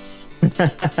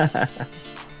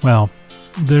 Well,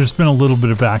 there's been a little bit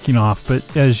of backing off,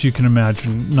 but as you can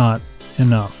imagine, not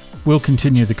enough. We'll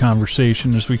continue the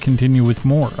conversation as we continue with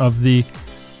more of the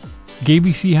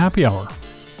GAYBC Happy Hour.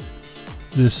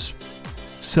 This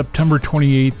September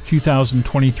 28th,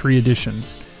 2023 edition.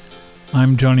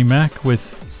 I'm Johnny Mack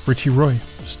with Richie Roy.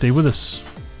 Stay with us.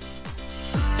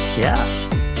 Yeah.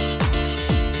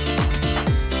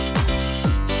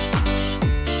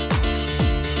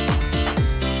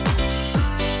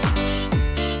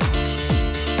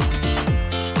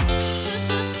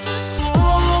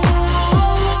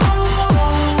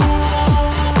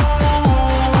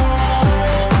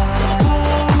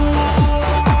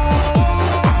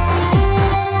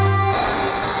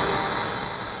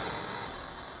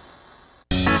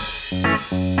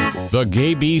 The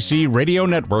GAYBC Radio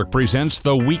Network presents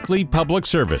the weekly public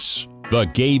service, the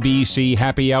GAYBC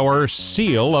Happy Hour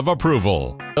Seal of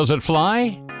Approval. Does it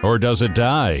fly or does it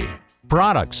die?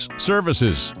 Products,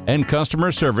 services, and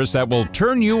customer service that will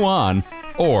turn you on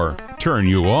or turn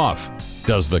you off.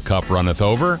 Does the cup runneth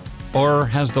over or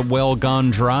has the well gone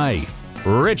dry?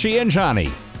 Richie and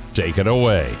Johnny, take it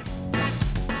away.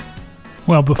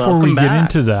 Well, before we get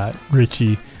into that,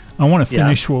 Richie, I want to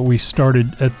finish what we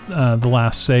started at the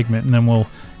last segment, and then we'll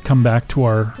come back to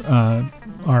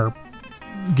our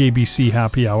GAYBC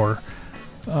Happy Hour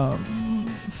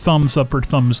thumbs up or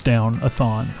thumbs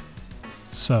down-a-thon.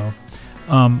 So,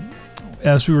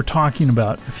 as we were talking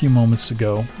about a few moments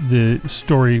ago, the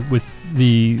story with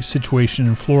the situation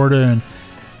in Florida and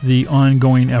the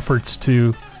ongoing efforts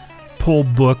to pull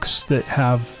books that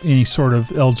have any sort of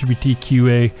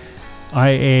LGBTQIA,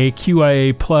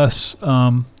 QIA plus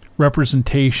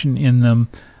representation in them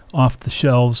off the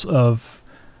shelves of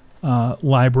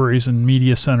libraries and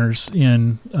media centers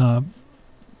in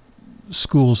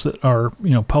schools that are,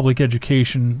 public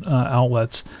education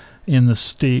outlets in the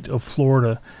state of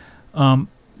Florida.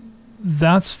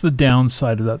 That's the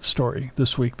downside of that story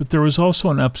this week. But there was also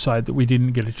an upside that we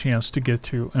didn't get a chance to get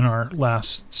to in our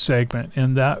last segment,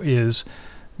 and that is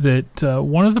that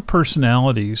one of the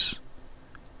personalities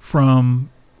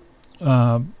from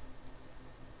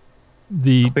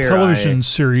the television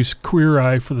series Queer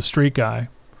Eye for the Straight Guy,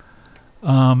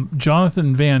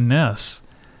 Jonathan Van Ness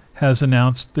has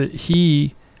announced that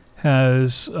he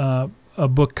has a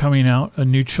book coming out, a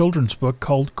new children's book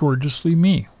called Gorgeously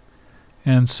Me.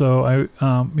 And so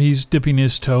he's dipping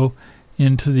his toe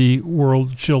into the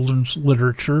world of children's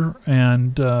literature,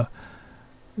 and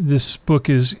this book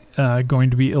is going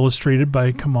to be illustrated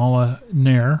by Kamala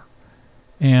Nair,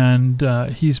 and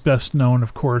he's best known,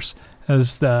 of course,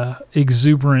 as the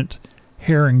exuberant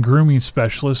hair and grooming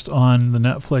specialist on the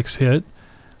Netflix hit.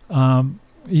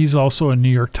 He's also a New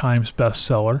York Times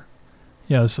bestseller.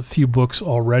 He has a few books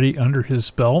already under his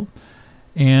belt.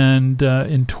 And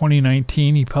in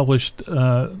 2019, he published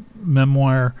a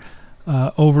memoir,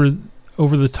 Over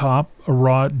the Top, A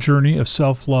Raw Journey of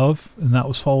Self-Love. And that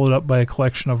was followed up by a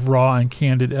collection of raw and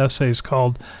candid essays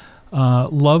called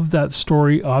Love That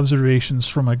Story, Observations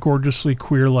from a Gorgeously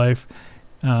Queer Life,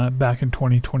 back in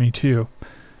 2022.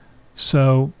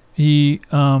 So he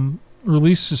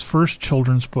released his first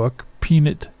children's book,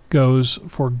 Peanut Goes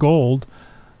for Gold,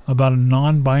 about a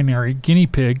non-binary guinea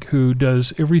pig who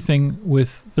does everything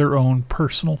with their own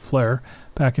personal flair,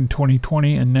 back in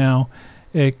 2020, and now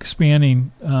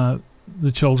expanding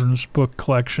the children's book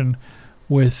collection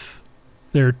with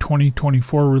their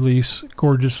 2024 release,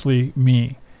 Gorgeously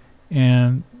Me.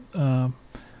 And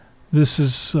this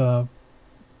is...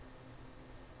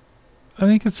 I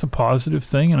think it's a positive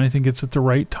thing, and I think it's at the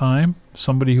right time.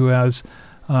 Somebody who has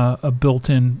a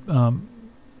built-in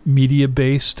media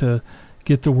base to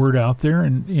get the word out there,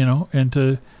 and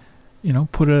to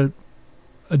put a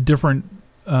different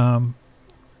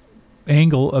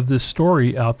angle of this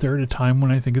story out there at a time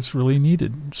when I think it's really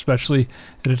needed, especially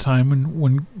at a time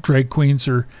when drag queens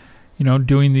are,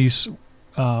 doing these,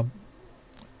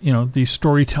 these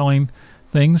storytelling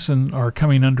things and are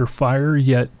coming under fire,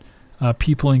 yet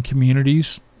people in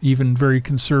communities, even very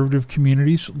conservative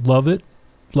communities, love it,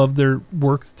 love their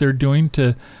work that they're doing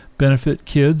to benefit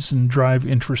kids and drive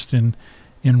interest in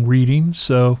reading.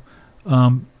 So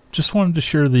just wanted to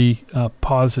share the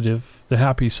positive, the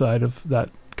happy side of that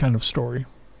kind of story.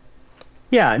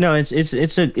 Yeah, no,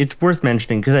 it's worth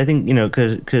mentioning because I think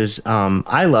because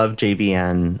I love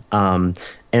JVN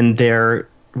and they're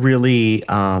really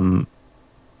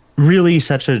really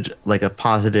such a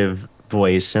positive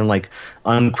voice, and like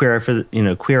on Queer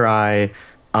Eye,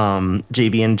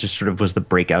 JVN just sort of was the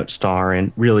breakout star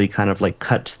and really kind of like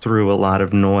cuts through a lot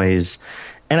of noise.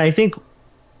 And I think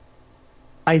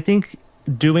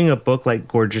doing a book like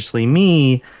Gorgeously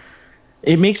Me,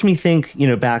 it makes me think,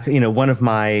 back, one of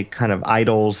my kind of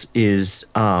idols is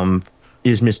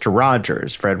Mr.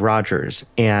 Rogers, Fred Rogers,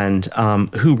 and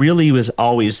who really was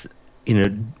always,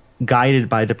 guided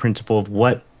by the principle of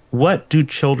what do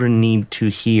children need to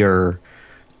hear,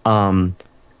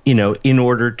 in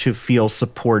order to feel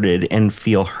supported and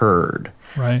feel heard.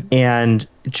 Right. And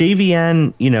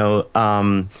JVN,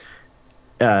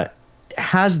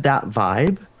 has that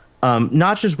vibe.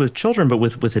 Not just with children, but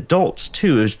with adults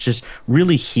too. Is just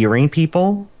really hearing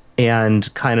people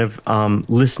and kind of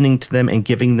listening to them and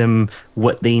giving them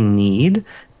what they need.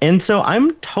 And so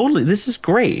this is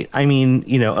great. I mean,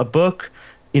 a book,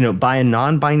 by a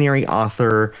non-binary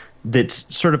author that's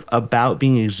sort of about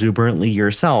being exuberantly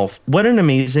yourself. What an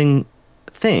amazing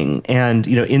thing. And,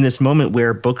 in this moment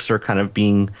where books are kind of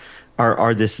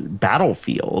are this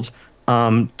battlefield,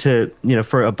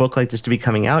 for a book like this to be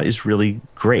coming out is really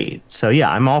great. So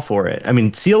yeah, I'm all for it. I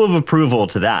mean, seal of approval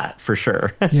to that for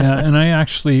sure. Yeah, and I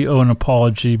actually owe an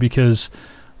apology because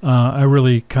I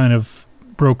really kind of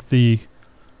broke the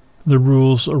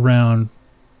rules around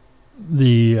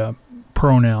the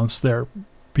pronouns there,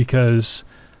 because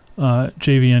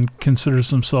JVN considers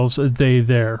themselves a they,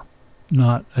 their,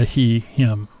 not a he,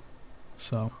 him.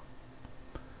 So.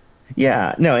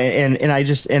 Yeah, no, and I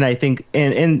think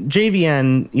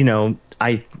JVN,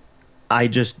 I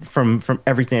just from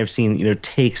everything I've seen,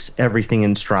 takes everything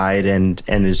in stride and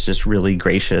is just really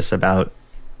gracious about.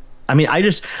 I mean,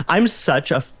 I'm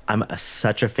such a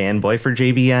fanboy for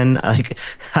JVN.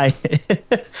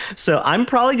 So I'm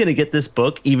probably going to get this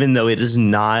book, even though it is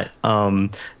not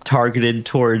targeted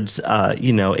towards a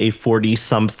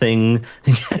 40-something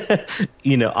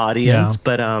audience. Yeah.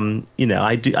 But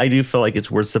I do feel like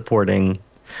it's worth supporting.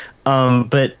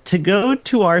 But to go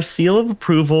to our seal of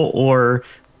approval or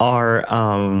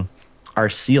our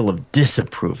seal of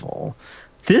disapproval.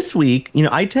 This week,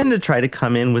 I tend to try to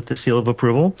come in with the seal of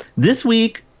approval. This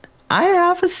week, I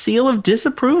have a seal of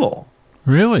disapproval.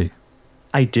 Really?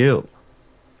 I do.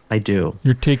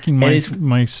 You're taking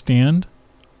my stand?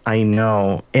 I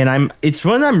know. And it's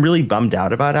one that I'm really bummed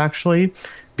out about, actually,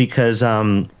 because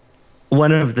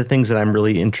one of the things that I'm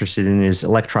really interested in is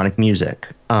electronic music.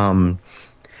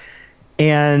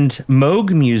 And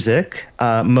Moog Music,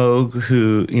 Moog,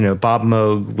 who, Bob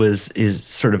Moog is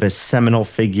sort of a seminal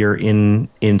figure in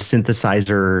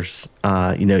synthesizers.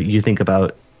 You think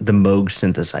about the Moog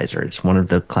synthesizer. It's one of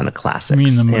the kind of classics. You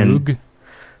mean the Moog?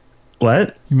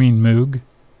 What? You mean Moog?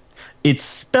 It's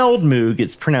spelled Moog.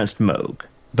 It's pronounced Moog.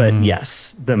 But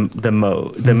yes, the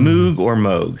Moog, the Moog or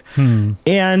Moog.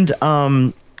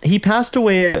 And he passed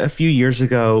away a few years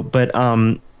ago, but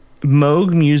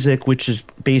Moog Music, which is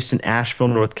based in Asheville,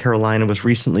 North Carolina, was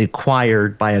recently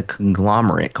acquired by a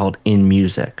conglomerate called In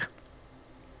Music,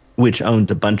 which owns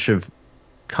a bunch of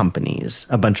companies,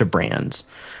 a bunch of brands.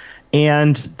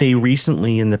 And they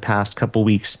recently, in the past couple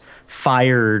weeks,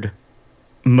 fired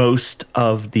most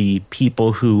of the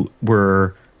people who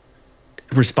were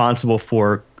responsible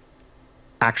for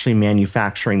actually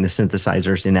manufacturing the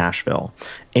synthesizers in Asheville.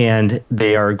 And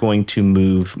they are going to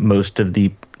move most of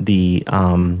the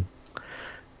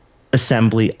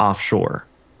assembly offshore.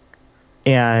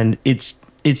 And it's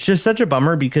just such a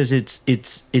bummer because it's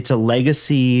a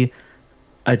legacy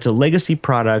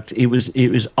product. It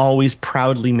was always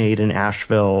proudly made in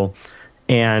Asheville,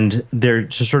 and they're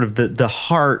just sort of the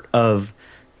heart of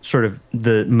sort of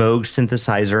the Moog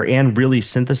synthesizer and really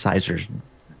synthesizers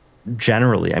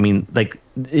generally. I mean, like,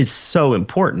 it's so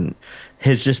important,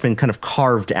 has just been kind of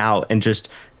carved out, and just,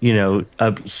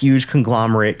 a huge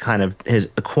conglomerate kind of has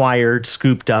acquired,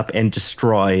 scooped up, and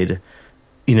destroyed,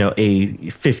 a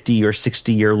 50 or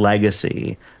 60 year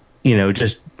legacy,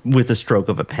 just with a stroke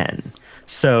of a pen.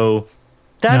 So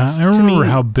that's, I remember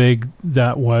how big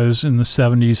that was in the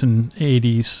 70s and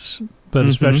 80s, but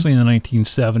especially in the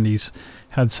 1970s,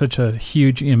 had such a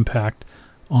huge impact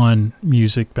on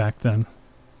music back then.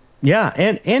 Yeah,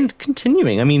 and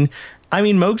continuing. I mean,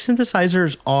 Moog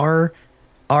synthesizers are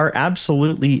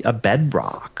absolutely a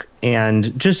bedrock,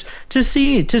 and just to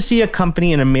see a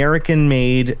company,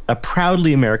 a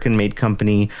proudly American-made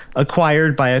company,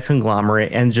 acquired by a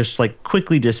conglomerate and just like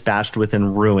quickly dispatched with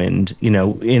and ruined, in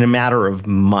a matter of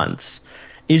months,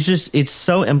 it's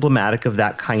so emblematic of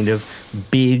that kind of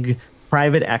big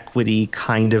private equity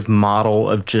kind of model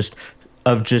of just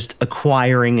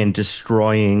acquiring and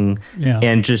destroying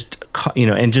and just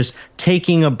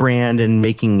taking a brand and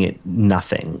making it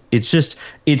nothing. It's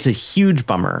a huge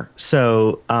bummer.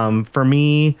 So for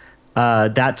me,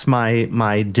 that's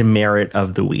my demerit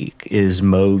of the week is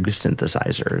Moog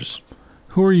synthesizers.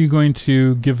 Who are you going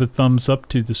to give a thumbs up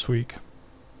to this week?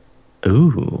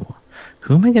 Ooh,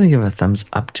 who am I going to give a thumbs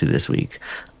up to this week?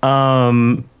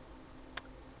 I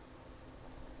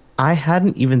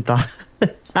hadn't even thought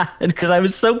because I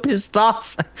was so pissed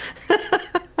off.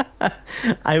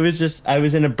 I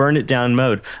was in a burn it down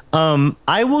mode.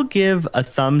 I will give a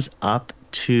thumbs up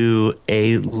to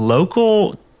a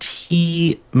local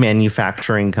tea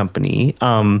manufacturing company,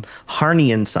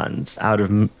 Harney and Sons, out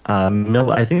of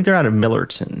I think they're out of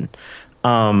Millerton.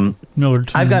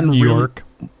 Millerton, I've gotten New York.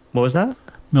 What was that?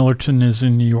 Millerton is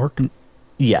in New York?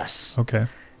 Yes. Okay.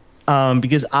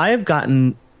 Because I have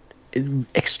gotten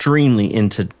extremely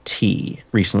into tea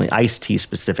recently, iced tea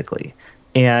specifically.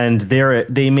 And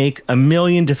they make a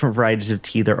million different varieties of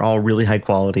tea. They're all really high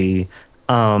quality.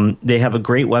 They have a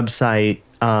great website.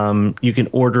 You can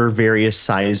order various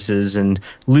sizes and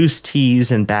loose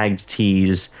teas and bagged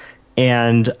teas.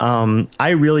 And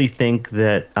I really think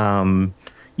that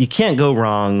you can't go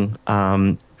wrong,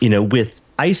 with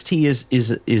iced tea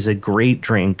is a great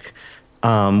drink,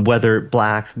 whether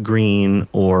black, green,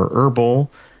 or herbal.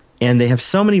 And they have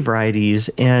so many varieties,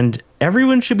 and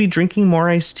everyone should be drinking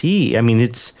more iced tea. I mean,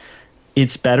 it's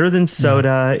better than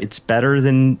soda. It's better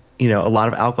than, a lot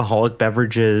of alcoholic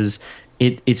beverages.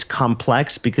 It's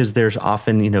complex because there's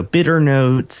often, bitter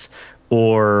notes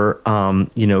or,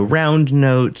 round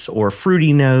notes or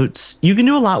fruity notes. You can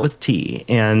do a lot with tea.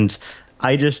 And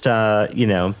I just,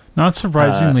 Not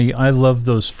surprisingly, I love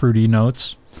those fruity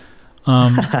notes.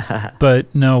 But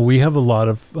no, we have a lot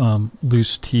of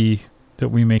loose tea that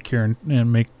we make here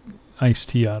and make iced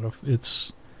tea out of.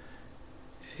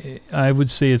 I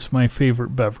would say it's my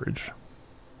favorite beverage.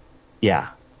 Yeah.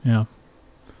 Yeah.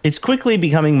 It's quickly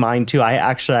becoming mine too. I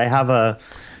have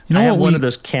one of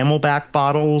those Camelback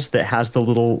bottles that has the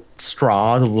little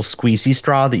straw, the little squeezy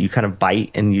straw that you kind of bite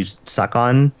and you suck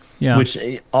on, which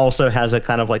also has a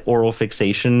kind of like oral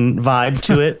fixation vibe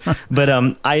to it. But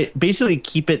I basically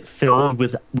keep it filled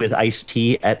with iced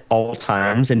tea at all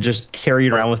times and just carry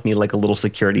it around with me like a little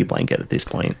security blanket at this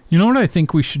point. You know what I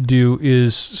think we should do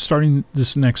is, starting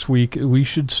this next week, we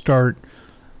should start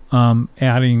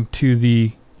adding to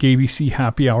the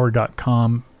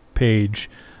GAYBCHappyHour.com page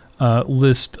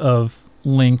list of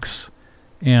links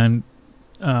and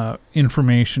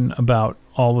information about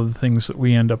all of the things that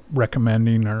we end up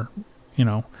recommending, or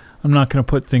I'm not going to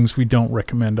put things we don't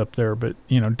recommend up there, but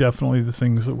definitely the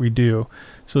things that we do,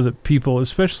 so that people,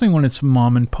 especially when it's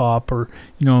mom and pop or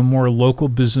a more local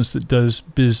business that does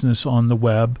business on the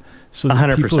web, so that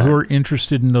 100%. People who are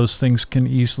interested in those things can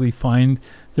easily find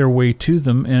their way to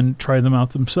them and try them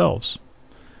out themselves.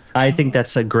 I think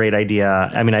that's a great idea.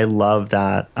 I mean, I love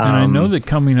that. And I know that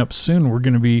coming up soon, we're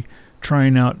going to be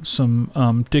trying out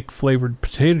some Dick-flavored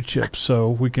potato chips, so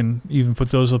we can even put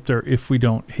those up there if we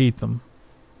don't hate them.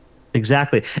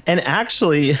 Exactly. And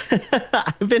actually,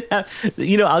 I've been,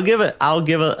 I'll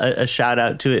give a shout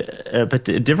out to a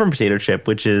different potato chip,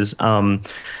 which is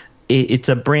it's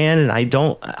a brand, and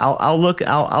I'll look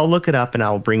it up and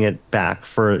I'll bring it back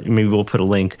for, maybe we'll put a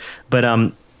link,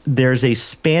 but there's a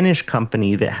Spanish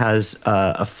company that has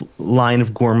a line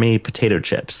of gourmet potato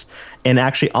chips. And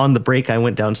actually on the break, I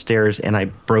went downstairs and I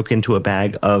broke into a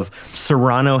bag of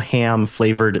Serrano ham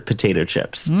flavored potato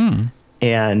chips.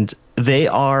 And they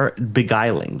are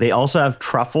beguiling. They also have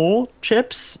truffle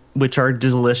chips, which are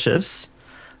delicious.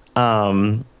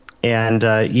 It's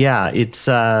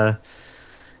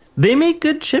they make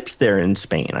good chips there in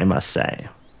Spain, I must say.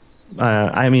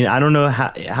 I mean, I don't know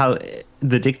how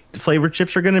the Dick flavored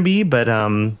chips are going to be, but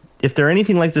if they're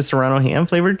anything like the Serrano ham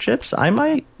flavored chips, I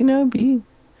might, I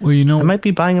might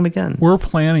be buying them again. We're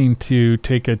planning to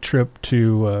take a trip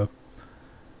to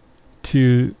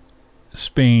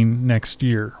Spain next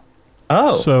year.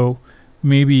 Oh, so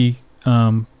maybe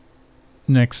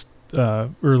next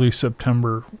early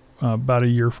September, about a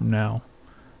year from now,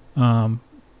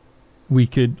 we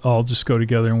could all just go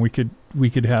together and we could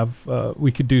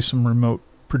do some remote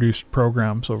produced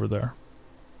programs over there.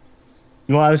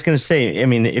 Well, I was going to say, I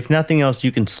mean, if nothing else,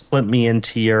 you can split me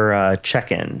into your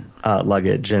check-in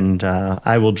luggage, and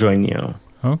I will join you.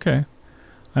 Okay.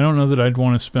 I don't know that I'd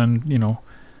want to spend,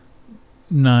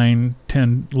 9,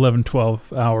 10, 11,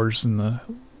 12 hours in the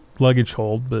luggage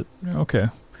hold, but okay.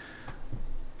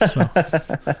 So,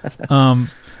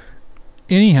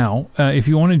 anyhow, if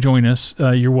you want to join us,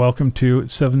 you're welcome to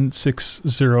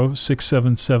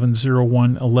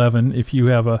 760-677-0111. If you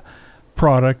have a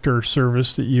product or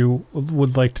service that you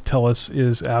would like to tell us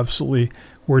is absolutely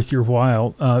worth your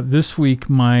while. This week,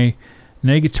 my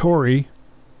negatory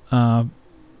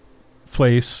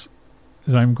place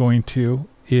that I'm going to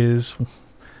is,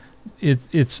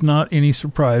 it's not any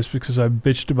surprise because I've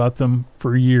bitched about them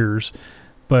for years,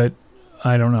 but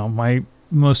I don't know. My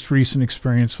most recent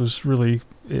experience was really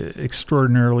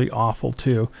extraordinarily awful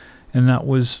too, and that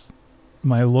was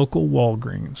my local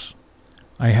Walgreens.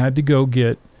 I had to go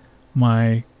get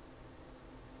my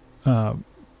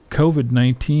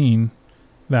COVID-19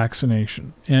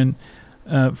 vaccination. And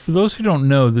for those who don't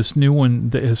know, this new one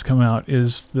that has come out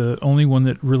is the only one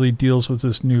that really deals with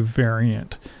this new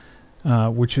variant,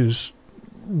 which is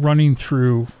running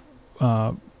through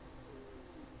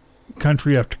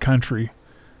country after country,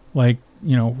 like,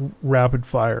 rapid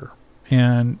fire.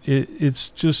 And it's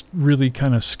just really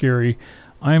kind of scary.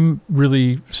 I'm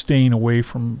really staying away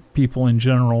from people in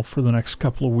general for the next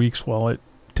couple of weeks while it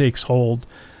takes hold.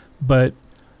 But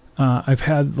I've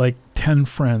had like 10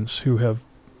 friends who have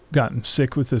gotten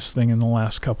sick with this thing in the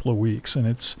last couple of weeks, and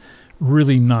it's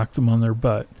really knocked them on their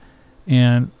butt.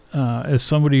 And as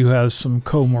somebody who has some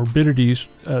comorbidities,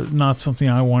 not something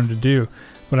I wanted to do.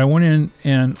 But I went in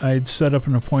and I'd set up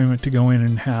an appointment to go in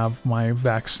and have my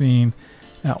vaccine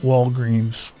at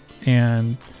Walgreens.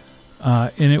 And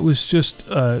it was just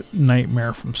a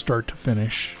nightmare from start to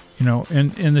finish,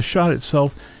 and the shot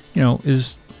itself,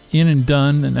 is in and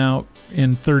done and out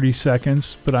in 30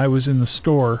 seconds, but I was in the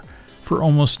store for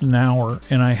almost an hour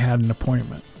and I had an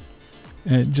appointment.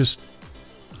 And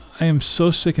I am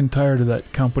so sick and tired of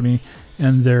that company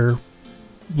and their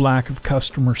lack of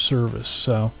customer service.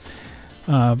 So,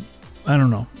 I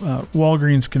don't know.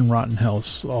 Walgreens can rot in hell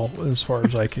as far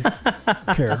as I can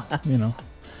care,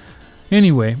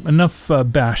 Anyway, enough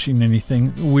bashing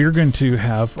anything. We're going to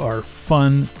have our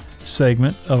fun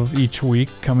segment of each week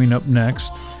coming up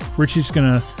next. Richie's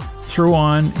going to throw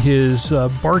on his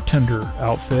bartender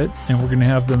outfit, and we're going to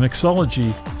have the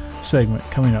mixology segment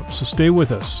coming up. So stay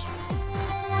with us.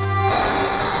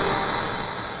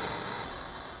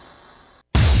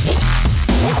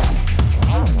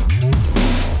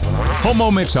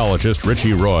 Homo mixologist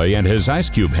Richie Roy and his Ice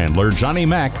Cube handler Johnny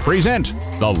Mack present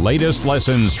the latest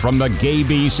lessons from the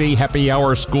GAYBC Happy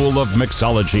Hour School of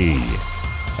Mixology.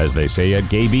 As they say at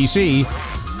GAYBC,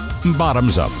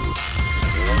 bottoms up.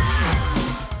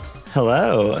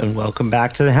 Hello, and welcome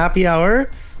back to the Happy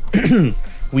Hour.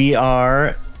 We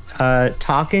are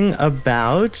talking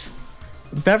about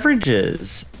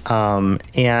beverages,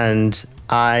 and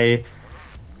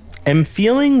I'm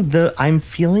feeling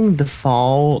the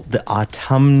fall, the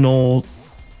autumnal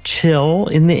chill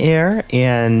in the air,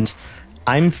 and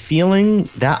I'm feeling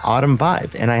that autumn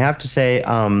vibe. And I have to say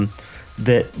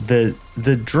that the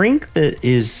drink that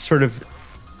is sort of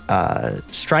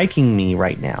striking me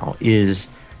right now is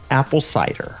apple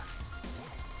cider.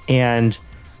 And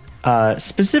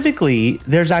specifically,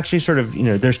 there's actually sort of,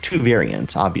 there's two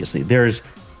variants, obviously. There's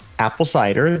apple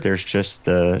cider, there's just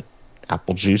the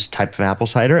apple juice type of apple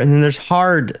cider, and then there's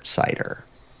hard cider.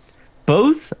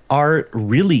 Both are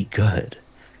really good.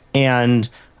 And,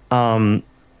 the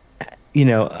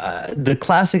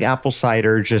classic apple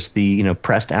cider, just the,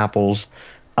 pressed apples,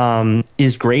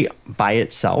 is great by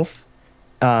itself.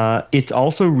 It's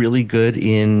also really good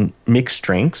in mixed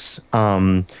drinks.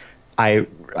 I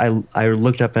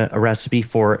looked up a recipe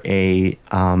for a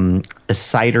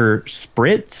cider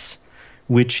spritz,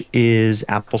 which is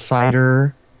apple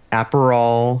cider,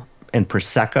 Aperol, and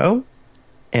Prosecco,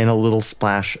 and a little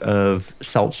splash of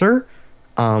seltzer,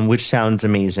 which sounds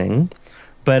amazing.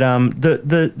 But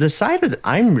the cider that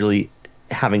I'm really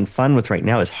having fun with right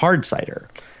now is hard cider.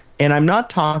 And I'm not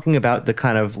talking about the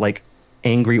kind of like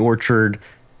Angry Orchard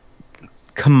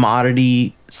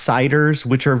commodity ciders,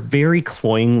 which are very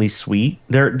cloyingly sweet.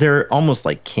 They're almost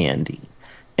like candy,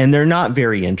 and they're not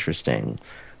very interesting.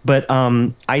 But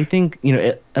I think,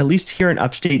 at least here in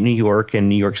upstate New York and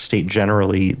New York State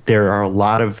generally, there are a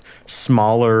lot of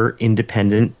smaller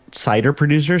independent cider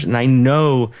producers. And I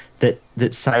know that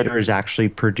cider is actually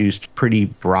produced pretty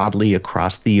broadly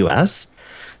across the U.S.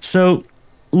 So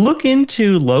look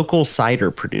into local cider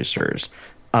producers,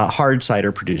 hard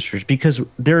cider producers, because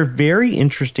they're very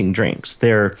interesting drinks.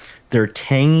 They're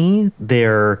tangy.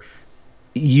 They're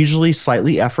usually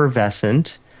slightly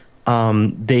effervescent.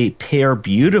 They pair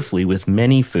beautifully with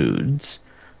many foods,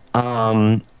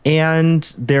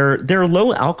 and they're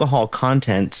low alcohol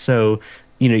content. So,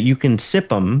 you can sip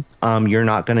them. You're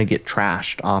not going to get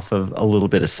trashed off of a little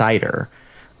bit of cider.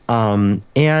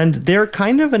 And they're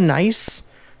kind of a nice,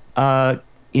 a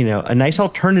nice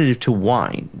alternative to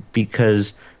wine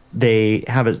because they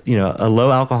have a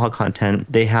low alcohol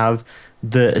content. They have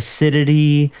the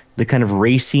acidity, the kind of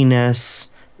raciness,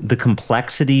 the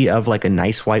complexity of like a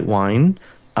nice white wine,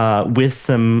 with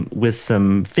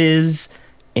some fizz,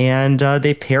 and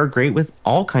they pair great with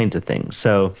all kinds of things.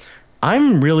 So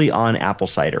I'm really on apple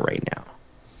cider right now.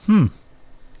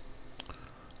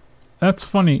 That's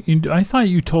funny. I thought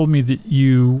you told me that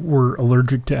you were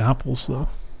allergic to apples, though.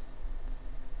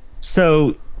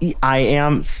 So I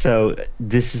am. So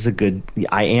this is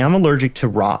I am allergic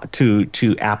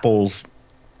to apples,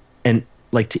 and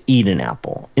like to eat an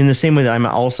apple in the same way that I'm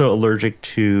also allergic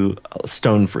to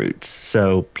stone fruits.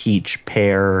 So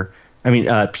peaches,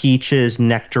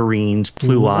 nectarines,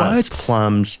 pluots,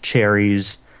 plums,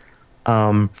 cherries,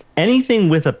 anything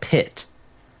with a pit,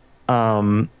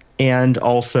 and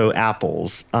also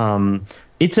apples.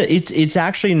 It's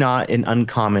actually not an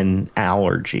uncommon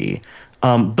allergy.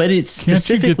 But it's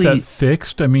specifically... Can't you get that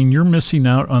fixed? I mean, you're missing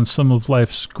out on some of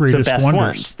life's greatest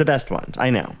wonders. The best ones. I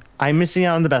know. I'm missing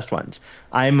out on the best ones.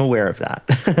 I'm aware of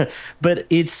that. But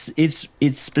it's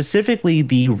specifically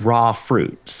the raw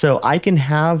fruit. So I can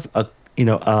have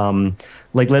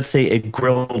like let's say a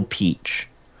grilled peach,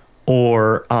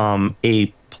 or a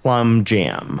plum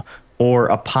jam, or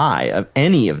a pie of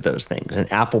any of those things, an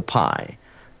apple pie.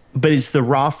 But it's the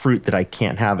raw fruit that I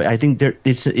can't have. I think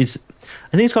it's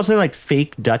called something like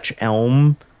fake Dutch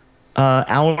elm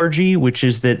allergy, which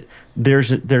is that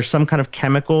there's some kind of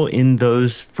chemical in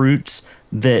those fruits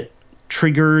that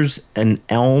triggers an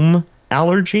elm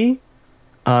allergy.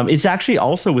 It's actually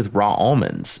also with raw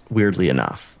almonds, weirdly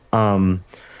enough.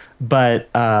 But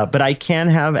I can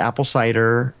have apple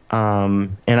cider,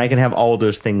 and I can have all of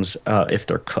those things if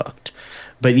they're cooked.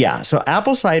 But yeah, so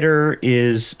apple cider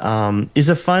is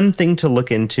a fun thing to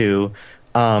look into.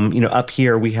 Up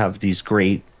here we have these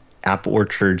great apple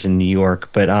orchards in New York,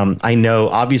 but I know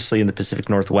obviously in the Pacific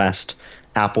Northwest,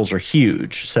 apples are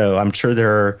huge. So I'm sure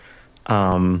there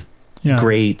are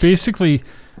great. Basically,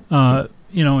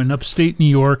 in upstate New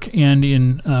York and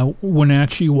in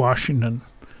Wenatchee, Washington,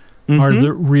 are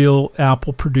the real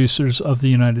apple producers of the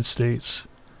United States,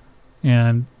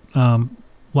 and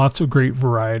lots of great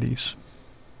varieties.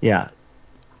 Yeah.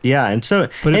 Yeah, and so...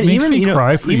 But it makes me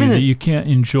cry for you that you can't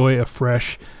enjoy a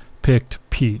fresh picked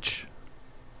peach.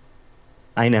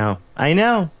 I know.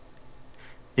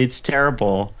 It's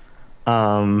terrible.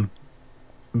 But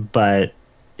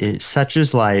such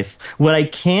is life. What I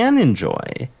can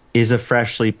enjoy is a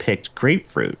freshly picked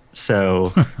grapefruit.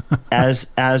 So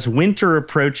as winter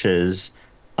approaches,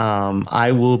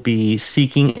 I will be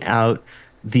seeking out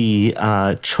the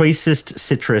choicest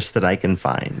citrus that I can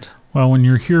find. Well, when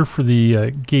you're here for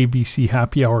the GAYBC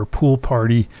Happy Hour pool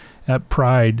party at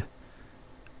Pride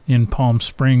in Palm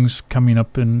Springs coming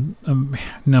up in a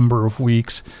number of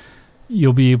weeks,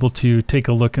 you'll be able to take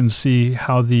a look and see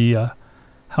how the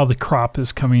crop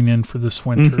is coming in for this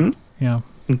winter. Yeah,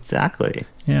 exactly.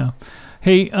 Yeah.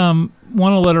 Hey, want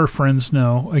to let our friends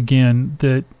know again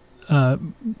that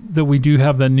we do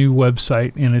have that new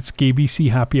website, and it's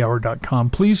gaybchappyhour.com.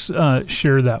 Please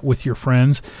share that with your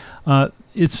friends.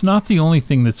 It's not the only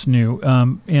thing that's new,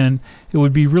 and it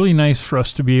would be really nice for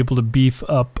us to be able to beef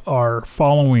up our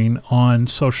following on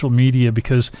social media,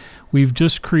 because we've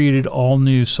just created all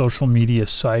new social media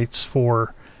sites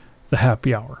for the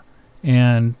Happy Hour.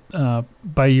 And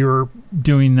by your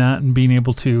doing that and being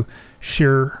able to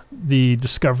share the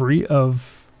discovery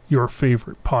of your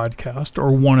favorite podcast,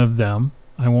 or one of them,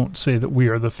 I won't say that we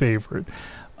are the favorite,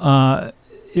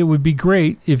 it would be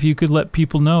great if you could let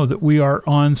people know that we are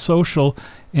on social,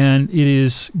 and it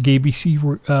is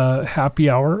GAYBC Happy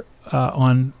Hour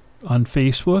on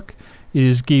Facebook. It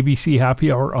is GAYBC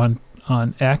Happy Hour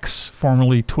on X,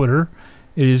 formerly Twitter.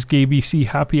 It is GAYBC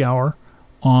Happy Hour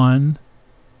on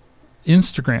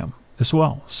Instagram as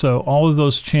well. So all of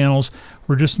those channels,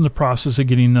 we're just in the process of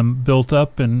getting them built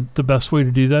up, and the best way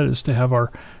to do that is to have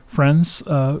our friends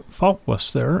follow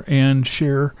us there and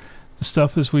share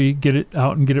stuff as we get it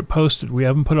out and get it posted. We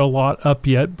haven't put a lot up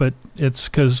yet, but it's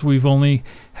because we've only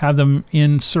had them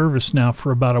in service now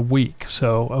for about a week.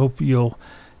 So I hope you'll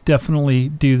definitely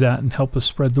do that and help us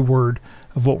spread the word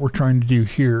of what we're trying to do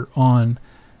here on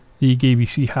the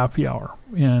GAYBC Happy Hour.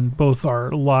 And both our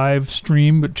live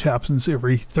stream, which happens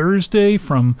every Thursday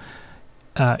from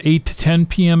 8 to 10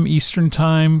 p.m. Eastern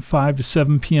Time, 5 to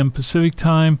 7 p.m. Pacific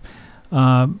Time.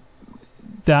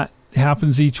 That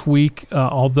happens each week,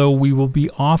 although we will be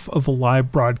off of a live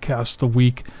broadcast the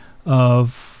week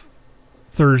of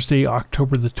Thursday,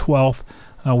 October the 12th,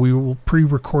 We will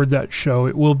pre-record that show.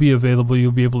 It will be available.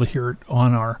 You'll be able to hear it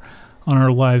on our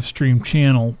live stream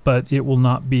channel, but it will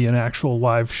not be an actual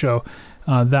live show.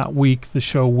 That week, the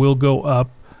show will go up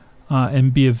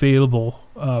and be available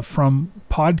from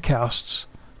podcasts,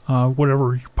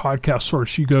 whatever podcast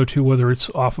source you go to, whether it's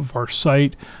off of our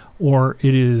site or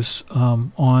it is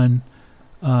on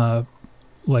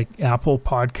like Apple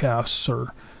Podcasts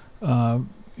or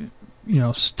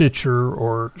Stitcher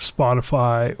or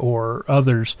Spotify or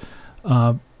others.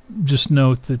 Just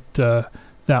note that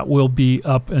that will be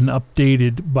up and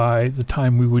updated by the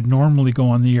time we would normally go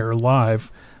on the air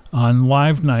live. On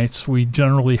live nights, we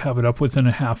generally have it up within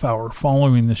a half hour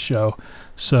following the show.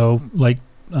 So,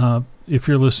 if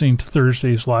you're listening to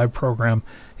Thursday's live program,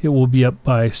 it will be up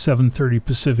by 7:30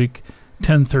 Pacific,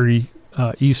 10:30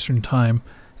 Eastern Time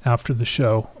after the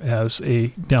show as a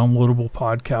downloadable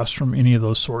podcast from any of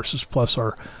those sources, plus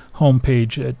our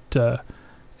homepage at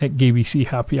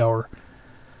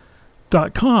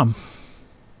GAYBCHappyHour.com.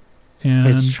 And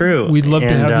it's true. We'd love to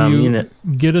have you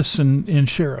get us and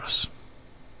share us.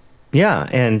 Yeah,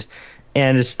 and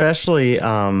especially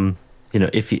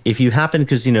if you happen,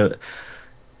 because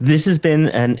this has been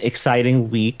an exciting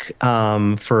week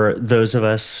for those of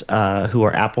us who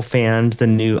are Apple fans. The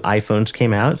new iPhones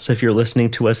came out, so if you're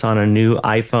listening to us on a new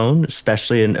iPhone,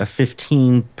 especially a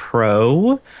 15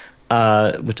 Pro,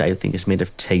 which I think is made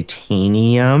of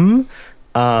titanium,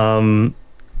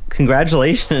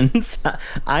 congratulations.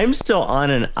 I'm still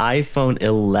on an iPhone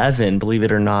 11, believe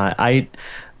it or not.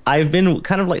 I've been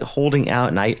kind of holding out,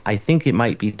 and I think it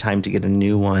might be time to get a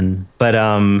new one. But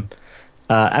I'm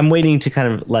waiting to kind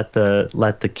of let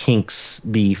the kinks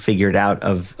be figured out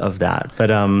of that.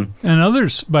 But and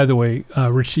others, by the way,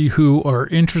 Richie, who are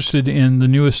interested in the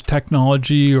newest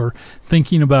technology or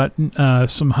thinking about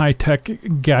some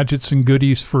high-tech gadgets and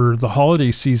goodies for the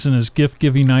holiday season as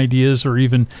gift-giving ideas, or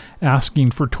even asking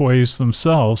for toys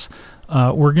themselves,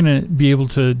 we're going to be able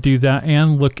to do that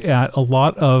and look at a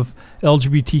lot of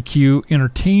LGBTQ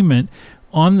entertainment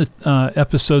on the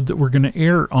episode that we're going to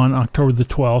air on October the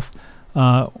 12th.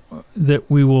 That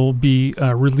we will be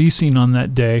releasing on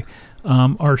that day.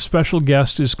 Our special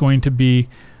guest is going to be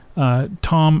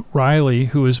Tom Riley,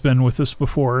 who has been with us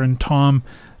before, and Tom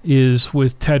is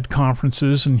with TED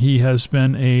Conferences, and he has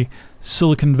been a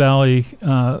Silicon Valley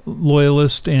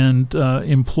loyalist and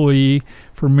employee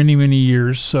for many, many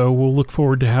years, so we'll look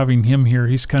forward to having him here.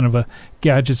 He's kind of a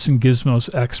gadgets and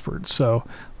gizmos expert, so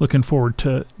looking forward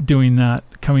to doing that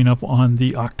coming up on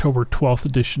the October 12th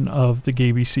edition of the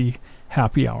GAYBC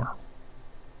Happy Hour.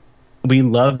 We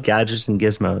love gadgets and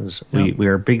gizmos. Yeah. We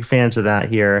are big fans of that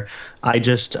here. I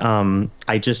just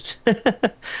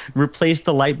replaced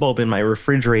the light bulb in my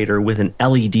refrigerator with an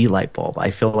LED light bulb.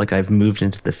 I feel like I've moved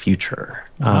into the future.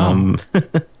 Wow.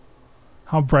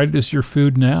 How bright is your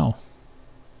food now?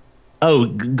 Oh,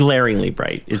 glaringly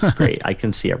bright. It's great. I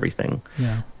can see everything.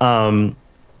 Yeah.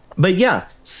 But yeah,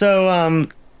 so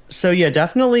yeah,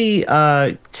 definitely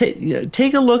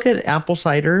take a look at apple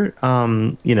cider.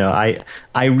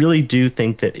 I really do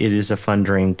think that it is a fun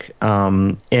drink,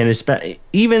 and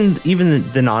even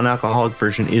the non-alcoholic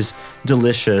version is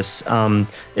delicious.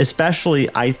 Especially,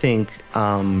 I think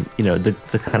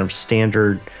the kind of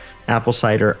standard apple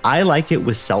cider. I like it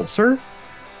with seltzer,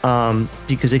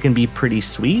 because it can be pretty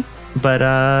sweet. But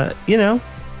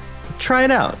try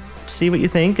it out. See what you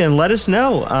think and let us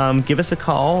know. Give us a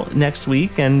call next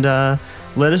week and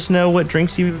let us know what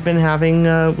drinks you've been having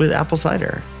with apple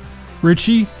cider.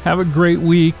 Richie, have a great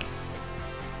week.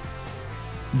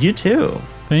 You too.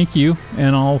 Thank you,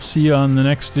 and I'll see you on the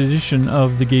next edition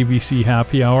of the GAYBC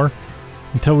Happy Hour.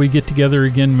 Until we get together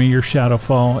again, may your shadow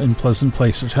fall in pleasant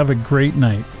places. Have a great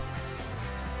night.